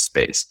buy the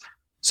space.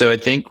 So I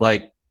think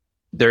like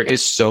there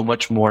is so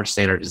much more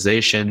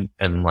standardization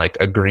and like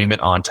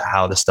agreement onto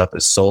how the stuff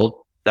is sold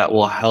that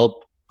will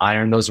help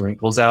iron those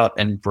wrinkles out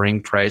and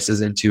bring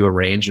prices into a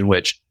range in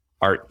which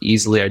are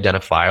easily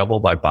identifiable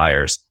by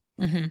buyers.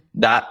 Mm-hmm.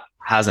 That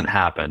hasn't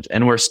happened.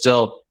 And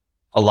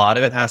a lot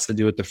of it has to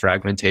do with the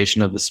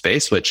fragmentation of the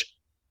space, which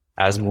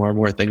as more and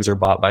more things are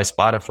bought by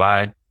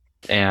Spotify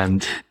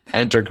and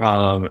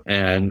Entercom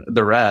and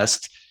the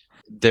rest,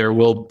 there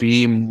will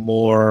be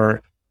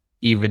more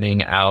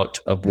evening out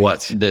of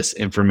what this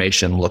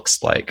information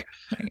looks like.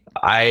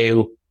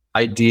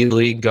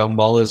 Ideally,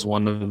 Gumball is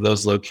one of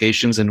those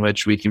locations in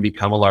which we can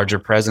become a larger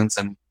presence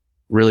and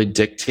really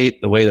dictate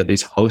the way that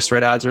these host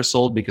read ads are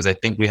sold, because I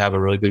think we have a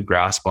really good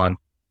grasp on,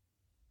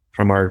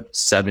 from our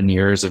 7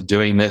 years of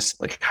doing this,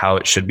 like how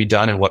it should be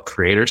done and what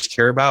creators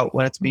care about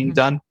when it's being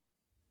done.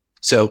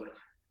 So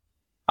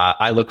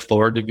I look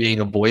forward to being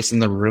a voice in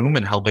the room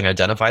and helping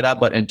identify that.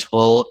 But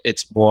until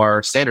it's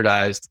more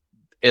standardized,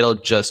 it'll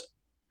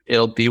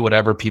be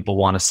whatever people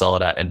want to sell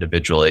it at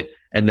individually.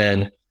 And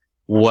then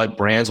what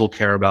brands will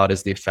care about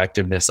is the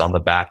effectiveness on the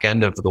back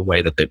end of the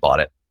way that they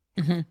bought it.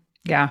 Mm-hmm.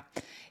 Yeah.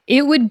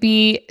 It would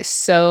be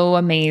so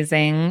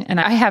amazing. And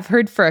I have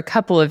heard for a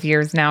couple of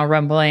years now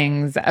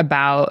rumblings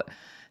about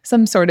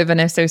some sort of an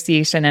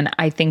association. And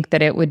I think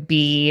that it would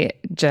be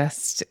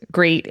just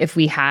great if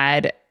we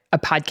had a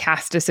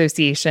podcast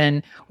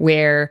association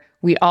where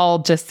we all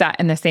just sat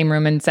in the same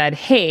room and said,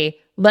 hey,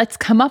 let's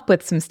come up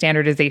with some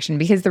standardization.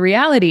 Because the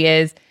reality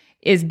is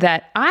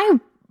that I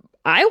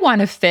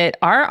want to fit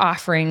our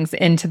offerings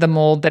into the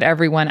mold that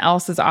everyone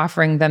else is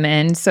offering them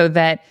in so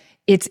that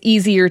it's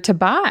easier to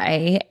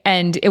buy.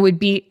 And it would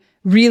be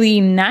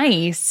really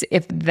nice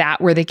if that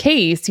were the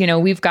case.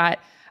 We've got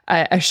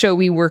a show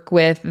we work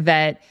with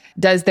that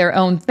does their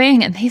own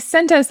thing. And they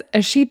sent us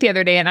a sheet the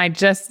other day and it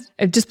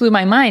just blew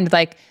my mind.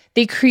 Like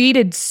they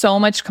created so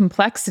much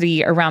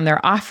complexity around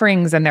their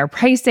offerings and their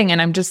pricing.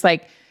 And I'm just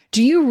like,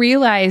 do you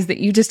realize that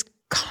you just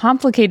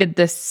complicated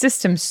the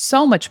system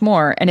so much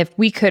more? And if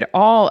we could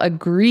all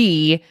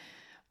agree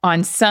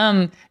on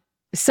some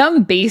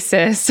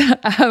basis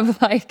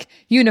of like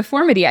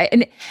uniformity.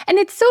 And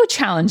it's so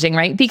challenging,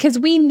 right? Because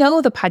we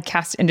know the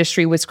podcast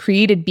industry was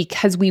created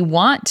because we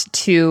want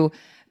to,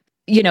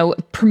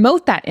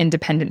 promote that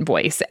independent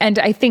voice. And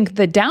I think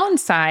the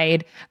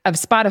downside of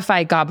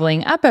Spotify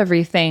gobbling up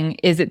everything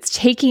is it's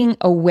taking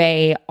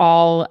away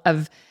all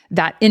of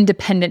that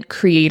independent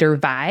creator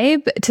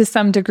vibe to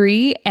some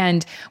degree.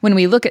 And when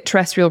we look at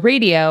terrestrial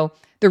radio,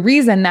 the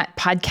reason that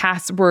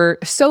podcasts were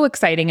so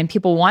exciting and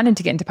people wanted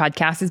to get into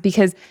podcasts is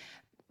because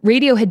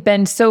radio had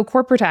been so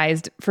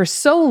corporatized for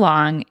so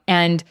long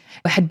and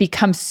had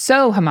become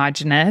so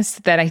homogenous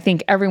that I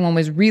think everyone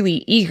was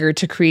really eager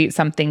to create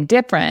something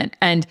different.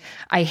 And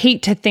I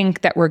hate to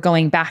think that we're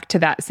going back to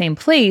that same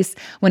place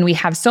when we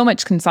have so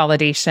much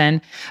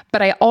consolidation.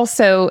 But I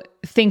also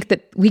think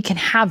that we can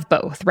have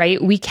both,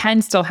 right? We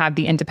can still have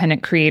the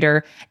independent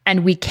creator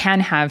and we can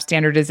have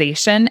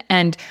standardization.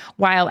 And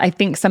while I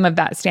think some of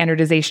that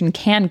standardization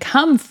can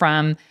come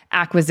from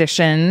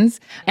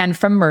acquisitions and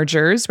from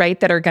mergers, right,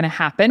 that are going to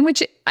happen,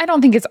 which I don't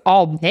think is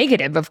all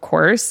negative, of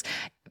course,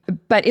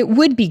 but it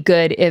would be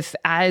good if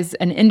as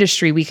an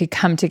industry, we could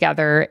come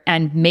together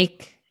and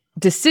make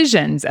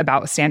decisions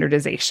about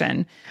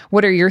standardization.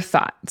 What are your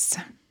thoughts?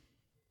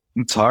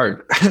 It's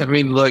hard. I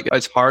mean, look,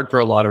 it's hard for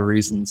a lot of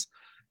reasons.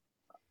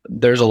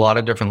 There's a lot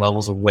of different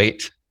levels of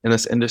weight in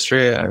this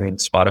industry. I mean,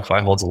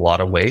 Spotify holds a lot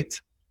of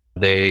weight.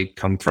 They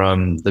come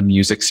from the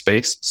music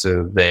space.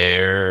 So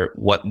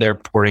what they're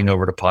porting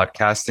over to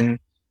podcasting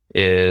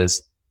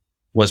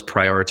was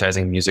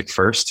prioritizing music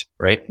first,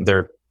 right?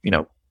 They're,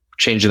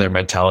 changing their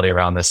mentality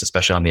around this,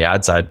 especially on the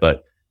ad side.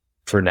 But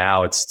for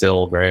now, it's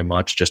still very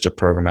much just a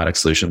programmatic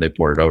solution they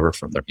ported over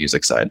from their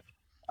music side.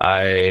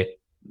 They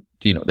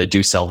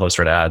do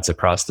self-hosted ads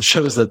across the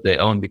shows that they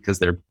own because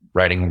they're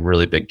writing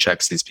really big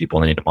checks to these people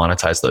and they need to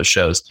monetize those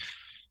shows.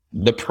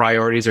 The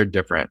priorities are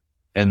different.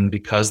 And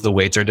because the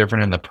weights are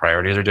different and the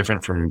priorities are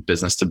different from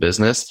business to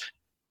business,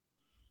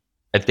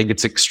 I think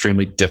it's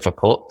extremely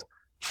difficult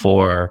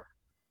for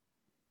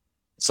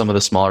some of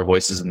the smaller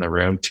voices in the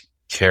room to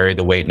carry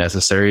the weight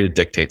necessary to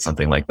dictate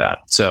something like that.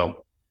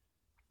 So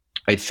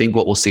I think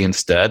what we'll see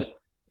instead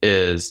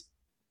is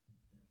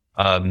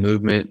a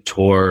movement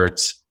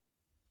towards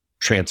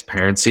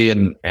transparency.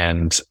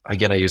 And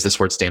again, I use this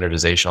word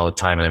standardization all the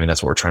time. And I mean,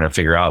 that's what we're trying to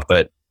figure out.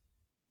 But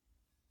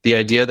the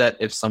idea that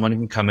if someone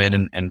can come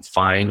in and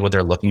find what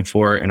they're looking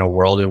for in a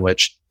world in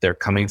which they're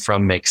coming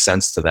from makes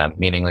sense to them,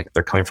 meaning like if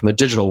they're coming from the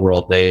digital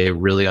world, they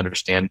really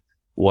understand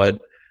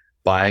what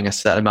buying a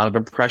set amount of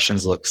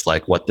impressions looks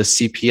like, what the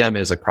CPM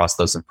is across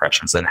those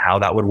impressions, and how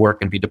that would work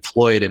and be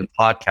deployed in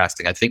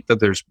podcasting. I think that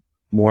there's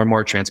more and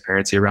more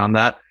transparency around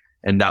that,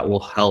 and that will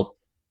help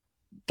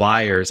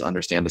buyers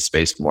understand the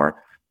space more.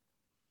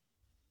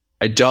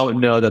 I don't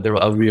know that there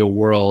will be a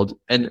world,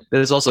 and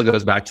this also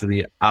goes back to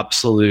the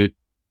absolute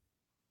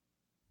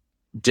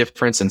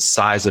difference in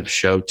size of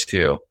show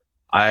too.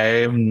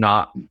 I'm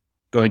not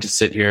going to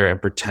sit here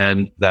and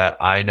pretend that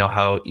I know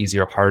how easy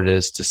or hard it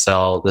is to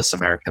sell This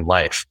American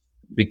Life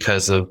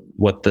because of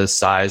what the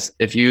size.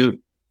 If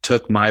you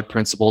took my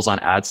principles on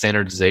ad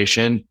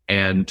standardization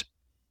and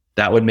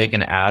that would make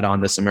an ad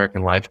on This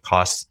American Life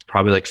cost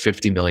probably like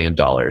 $50 million.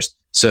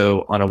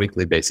 So on a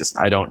weekly basis,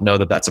 I don't know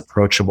that that's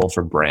approachable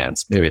for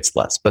brands. Maybe it's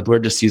less, but we're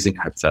just using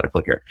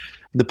hypothetical here.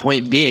 The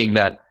point being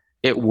that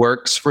it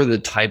works for the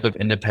type of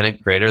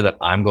independent creator that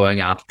I'm going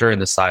after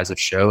and the size of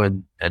show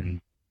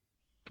and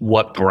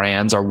what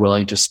brands are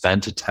willing to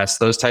spend to test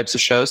those types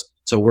of shows.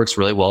 So it works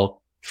really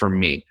well for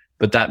me,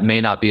 but that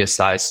may not be a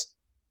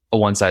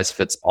one size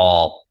fits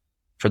all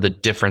for the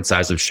different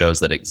size of shows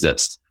that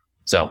exist.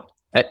 So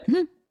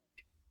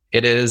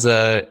it is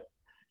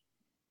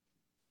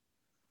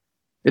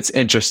it's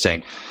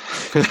interesting.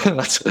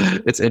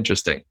 It's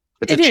interesting.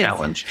 It's a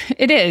challenge.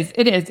 It is.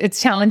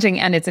 It's challenging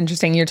and it's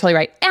interesting. You're totally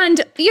right.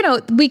 And,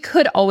 we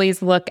could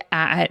always look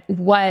at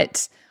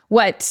what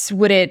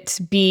would it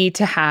be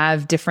to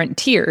have different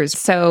tiers.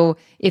 So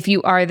if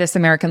you are This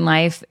American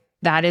Life,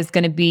 that is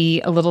going to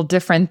be a little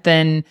different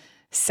than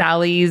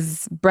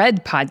Sally's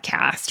Bread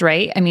podcast,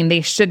 right? I mean,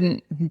 they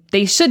shouldn't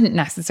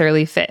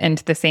necessarily fit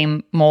into the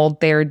same mold.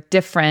 They're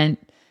different.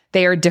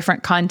 They are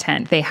different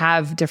content. They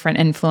have different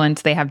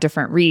influence. They have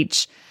different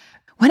reach.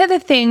 One of the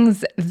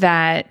things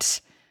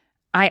that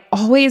I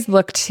always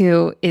look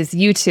to is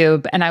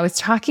YouTube. And I was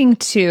talking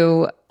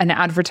to an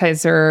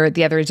advertiser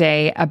the other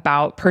day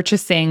about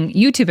purchasing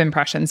YouTube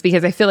impressions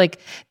because I feel like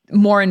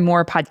more and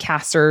more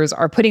podcasters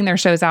are putting their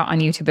shows out on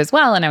YouTube as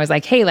well. And I was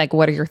like, hey,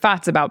 what are your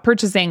thoughts about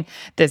purchasing?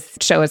 This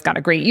show has got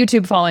a great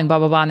YouTube following, blah,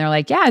 blah, blah. And they're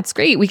like, yeah, it's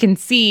great. We can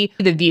see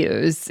the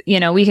views.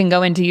 We can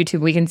go into YouTube,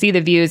 we can see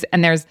the views.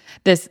 And there's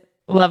this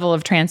level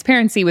of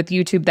transparency with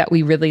YouTube that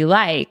we really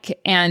like.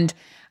 And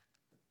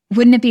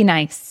wouldn't it be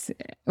nice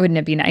in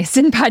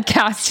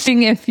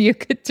podcasting if you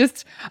could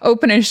just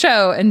open a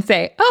show and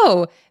say,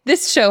 oh,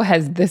 this show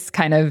has this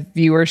kind of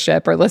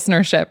viewership or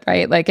listenership,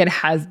 right? Like it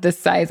has this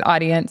size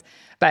audience.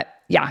 But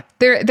yeah,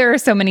 there are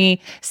so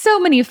many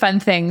fun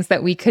things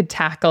that we could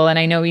tackle. And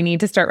I know we need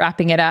to start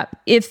wrapping it up.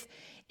 If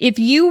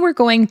you were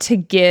going to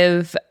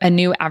give a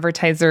new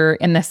advertiser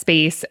in the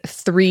space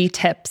 3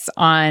 tips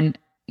on,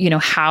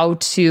 how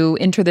to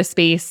enter the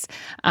space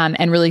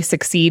and really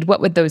succeed, what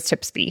would those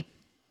tips be?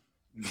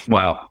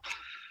 Wow.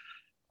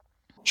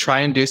 Try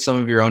and do some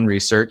of your own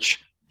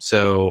research.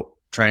 So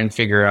try and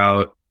figure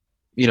out,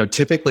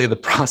 typically the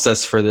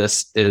process for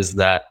this is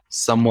that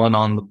someone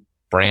on the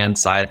brand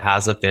side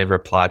has a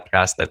favorite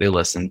podcast that they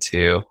listen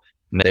to,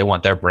 and they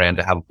want their brand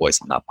to have a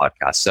voice on that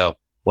podcast. So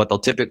what they'll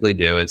typically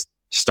do is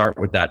start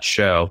with that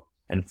show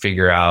and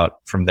figure out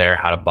from there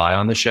how to buy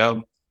on the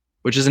show.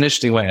 which is an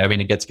interesting way. I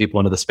mean, it gets people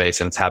into the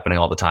space and it's happening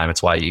all the time.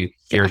 It's why you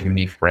hear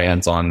unique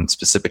brands on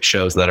specific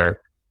shows that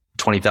are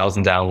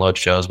 20,000 download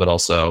shows, but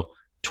also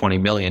 20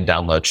 million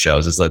download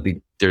shows. It's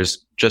like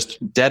there's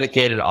just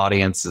dedicated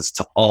audiences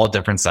to all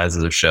different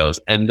sizes of shows.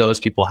 And those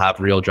people have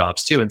real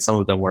jobs too. And some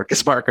of them work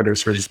as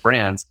marketers for these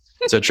brands.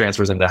 So it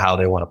transfers into how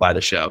they want to buy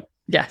the show.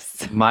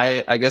 Yes.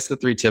 I guess the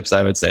 3 tips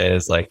I would say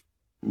is like,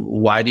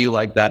 why do you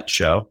like that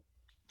show?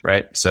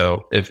 Right.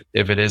 So if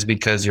it is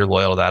because you're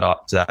loyal to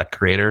that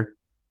creator,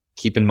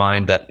 keep in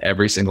mind that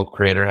every single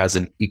creator has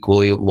an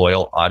equally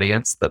loyal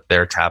audience that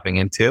they're tapping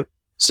into.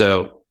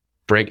 So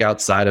break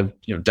outside of,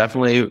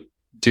 definitely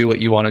do what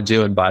you want to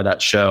do and buy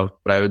that show.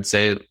 But I would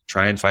say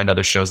try and find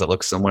other shows that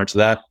look similar to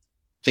that.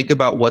 Think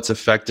about what's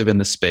effective in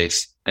the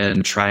space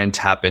and try and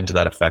tap into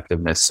that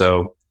effectiveness.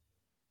 So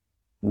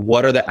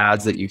what are the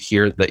ads that you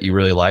hear that you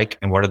really like?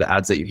 And what are the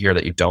ads that you hear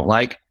that you don't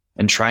like?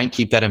 And try and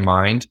keep that in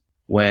mind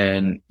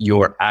when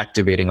you're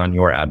activating on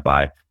your ad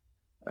buy.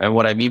 And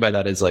what I mean by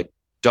that is like,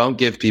 don't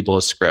give people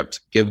a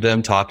script. Give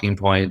them talking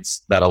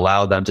points that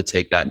allow them to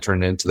take that and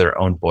turn it into their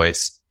own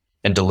voice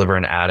and deliver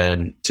an ad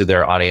in to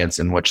their audience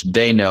in which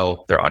they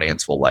know their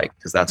audience will like,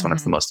 because that's when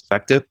it's the most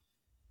effective.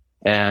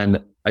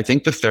 And I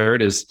think the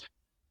third is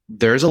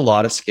there's a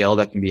lot of scale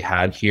that can be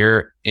had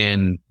here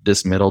in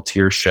this middle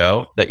tier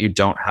show that you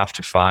don't have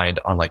to find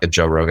on like a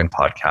Joe Rogan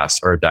podcast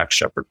or a Dax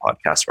Shepard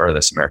podcast or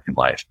This American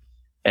Life.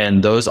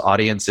 And those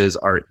audiences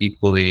are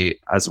equally,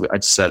 as I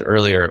said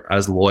earlier,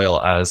 as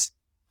loyal as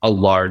a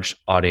large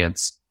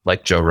audience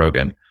like Joe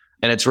Rogan.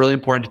 And it's really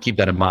important to keep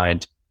that in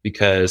mind,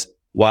 because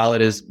while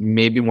it is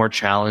maybe more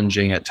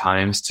challenging at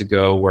times to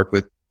go work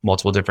with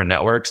multiple different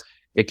networks,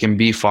 it can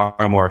be far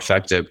more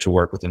effective to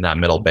work within that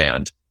middle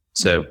band.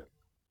 So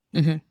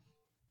do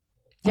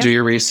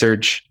your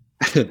research,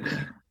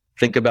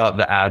 think about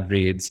the ad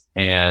reads,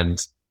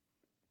 and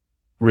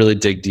really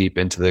dig deep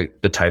into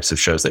the types of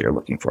shows that you're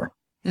looking for.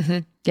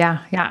 Yeah,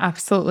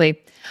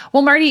 absolutely.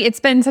 Well, Marty, it's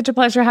been such a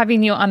pleasure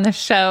having you on the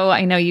show.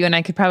 I know you and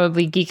I could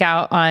probably geek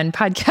out on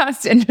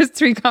podcast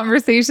industry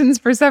conversations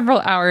for several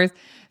hours.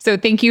 So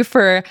thank you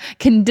for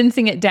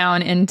condensing it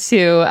down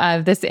into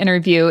this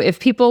interview. If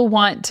people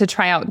want to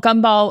try out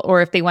Gumball,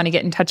 or if they want to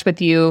get in touch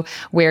with you,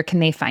 where can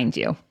they find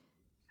you?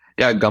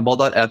 Yeah,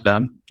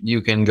 gumball.fm.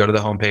 You can go to the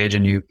homepage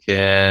and you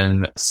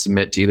can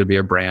submit to either be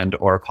a brand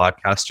or a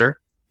podcaster,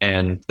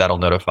 and that'll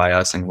notify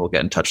us and we'll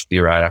get in touch with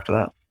you right after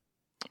that.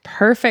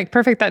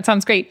 Perfect. That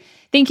sounds great.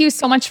 Thank you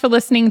so much for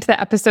listening to the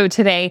episode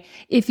today.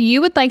 If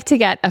you would like to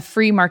get a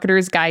free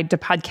marketer's guide to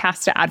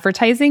podcast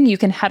advertising, you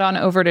can head on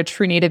over to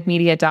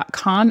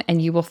TrueNativeMedia.com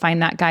and you will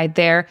find that guide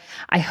there.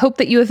 I hope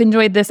that you have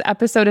enjoyed this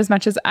episode as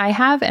much as I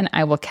have, and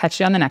I will catch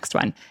you on the next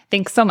one.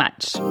 Thanks so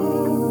much.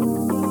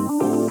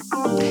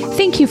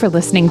 Thank you for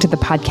listening to the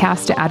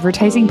Podcast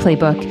Advertising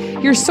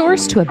Playbook, your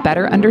source to a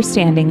better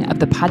understanding of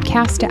the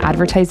podcast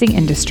advertising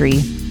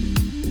industry.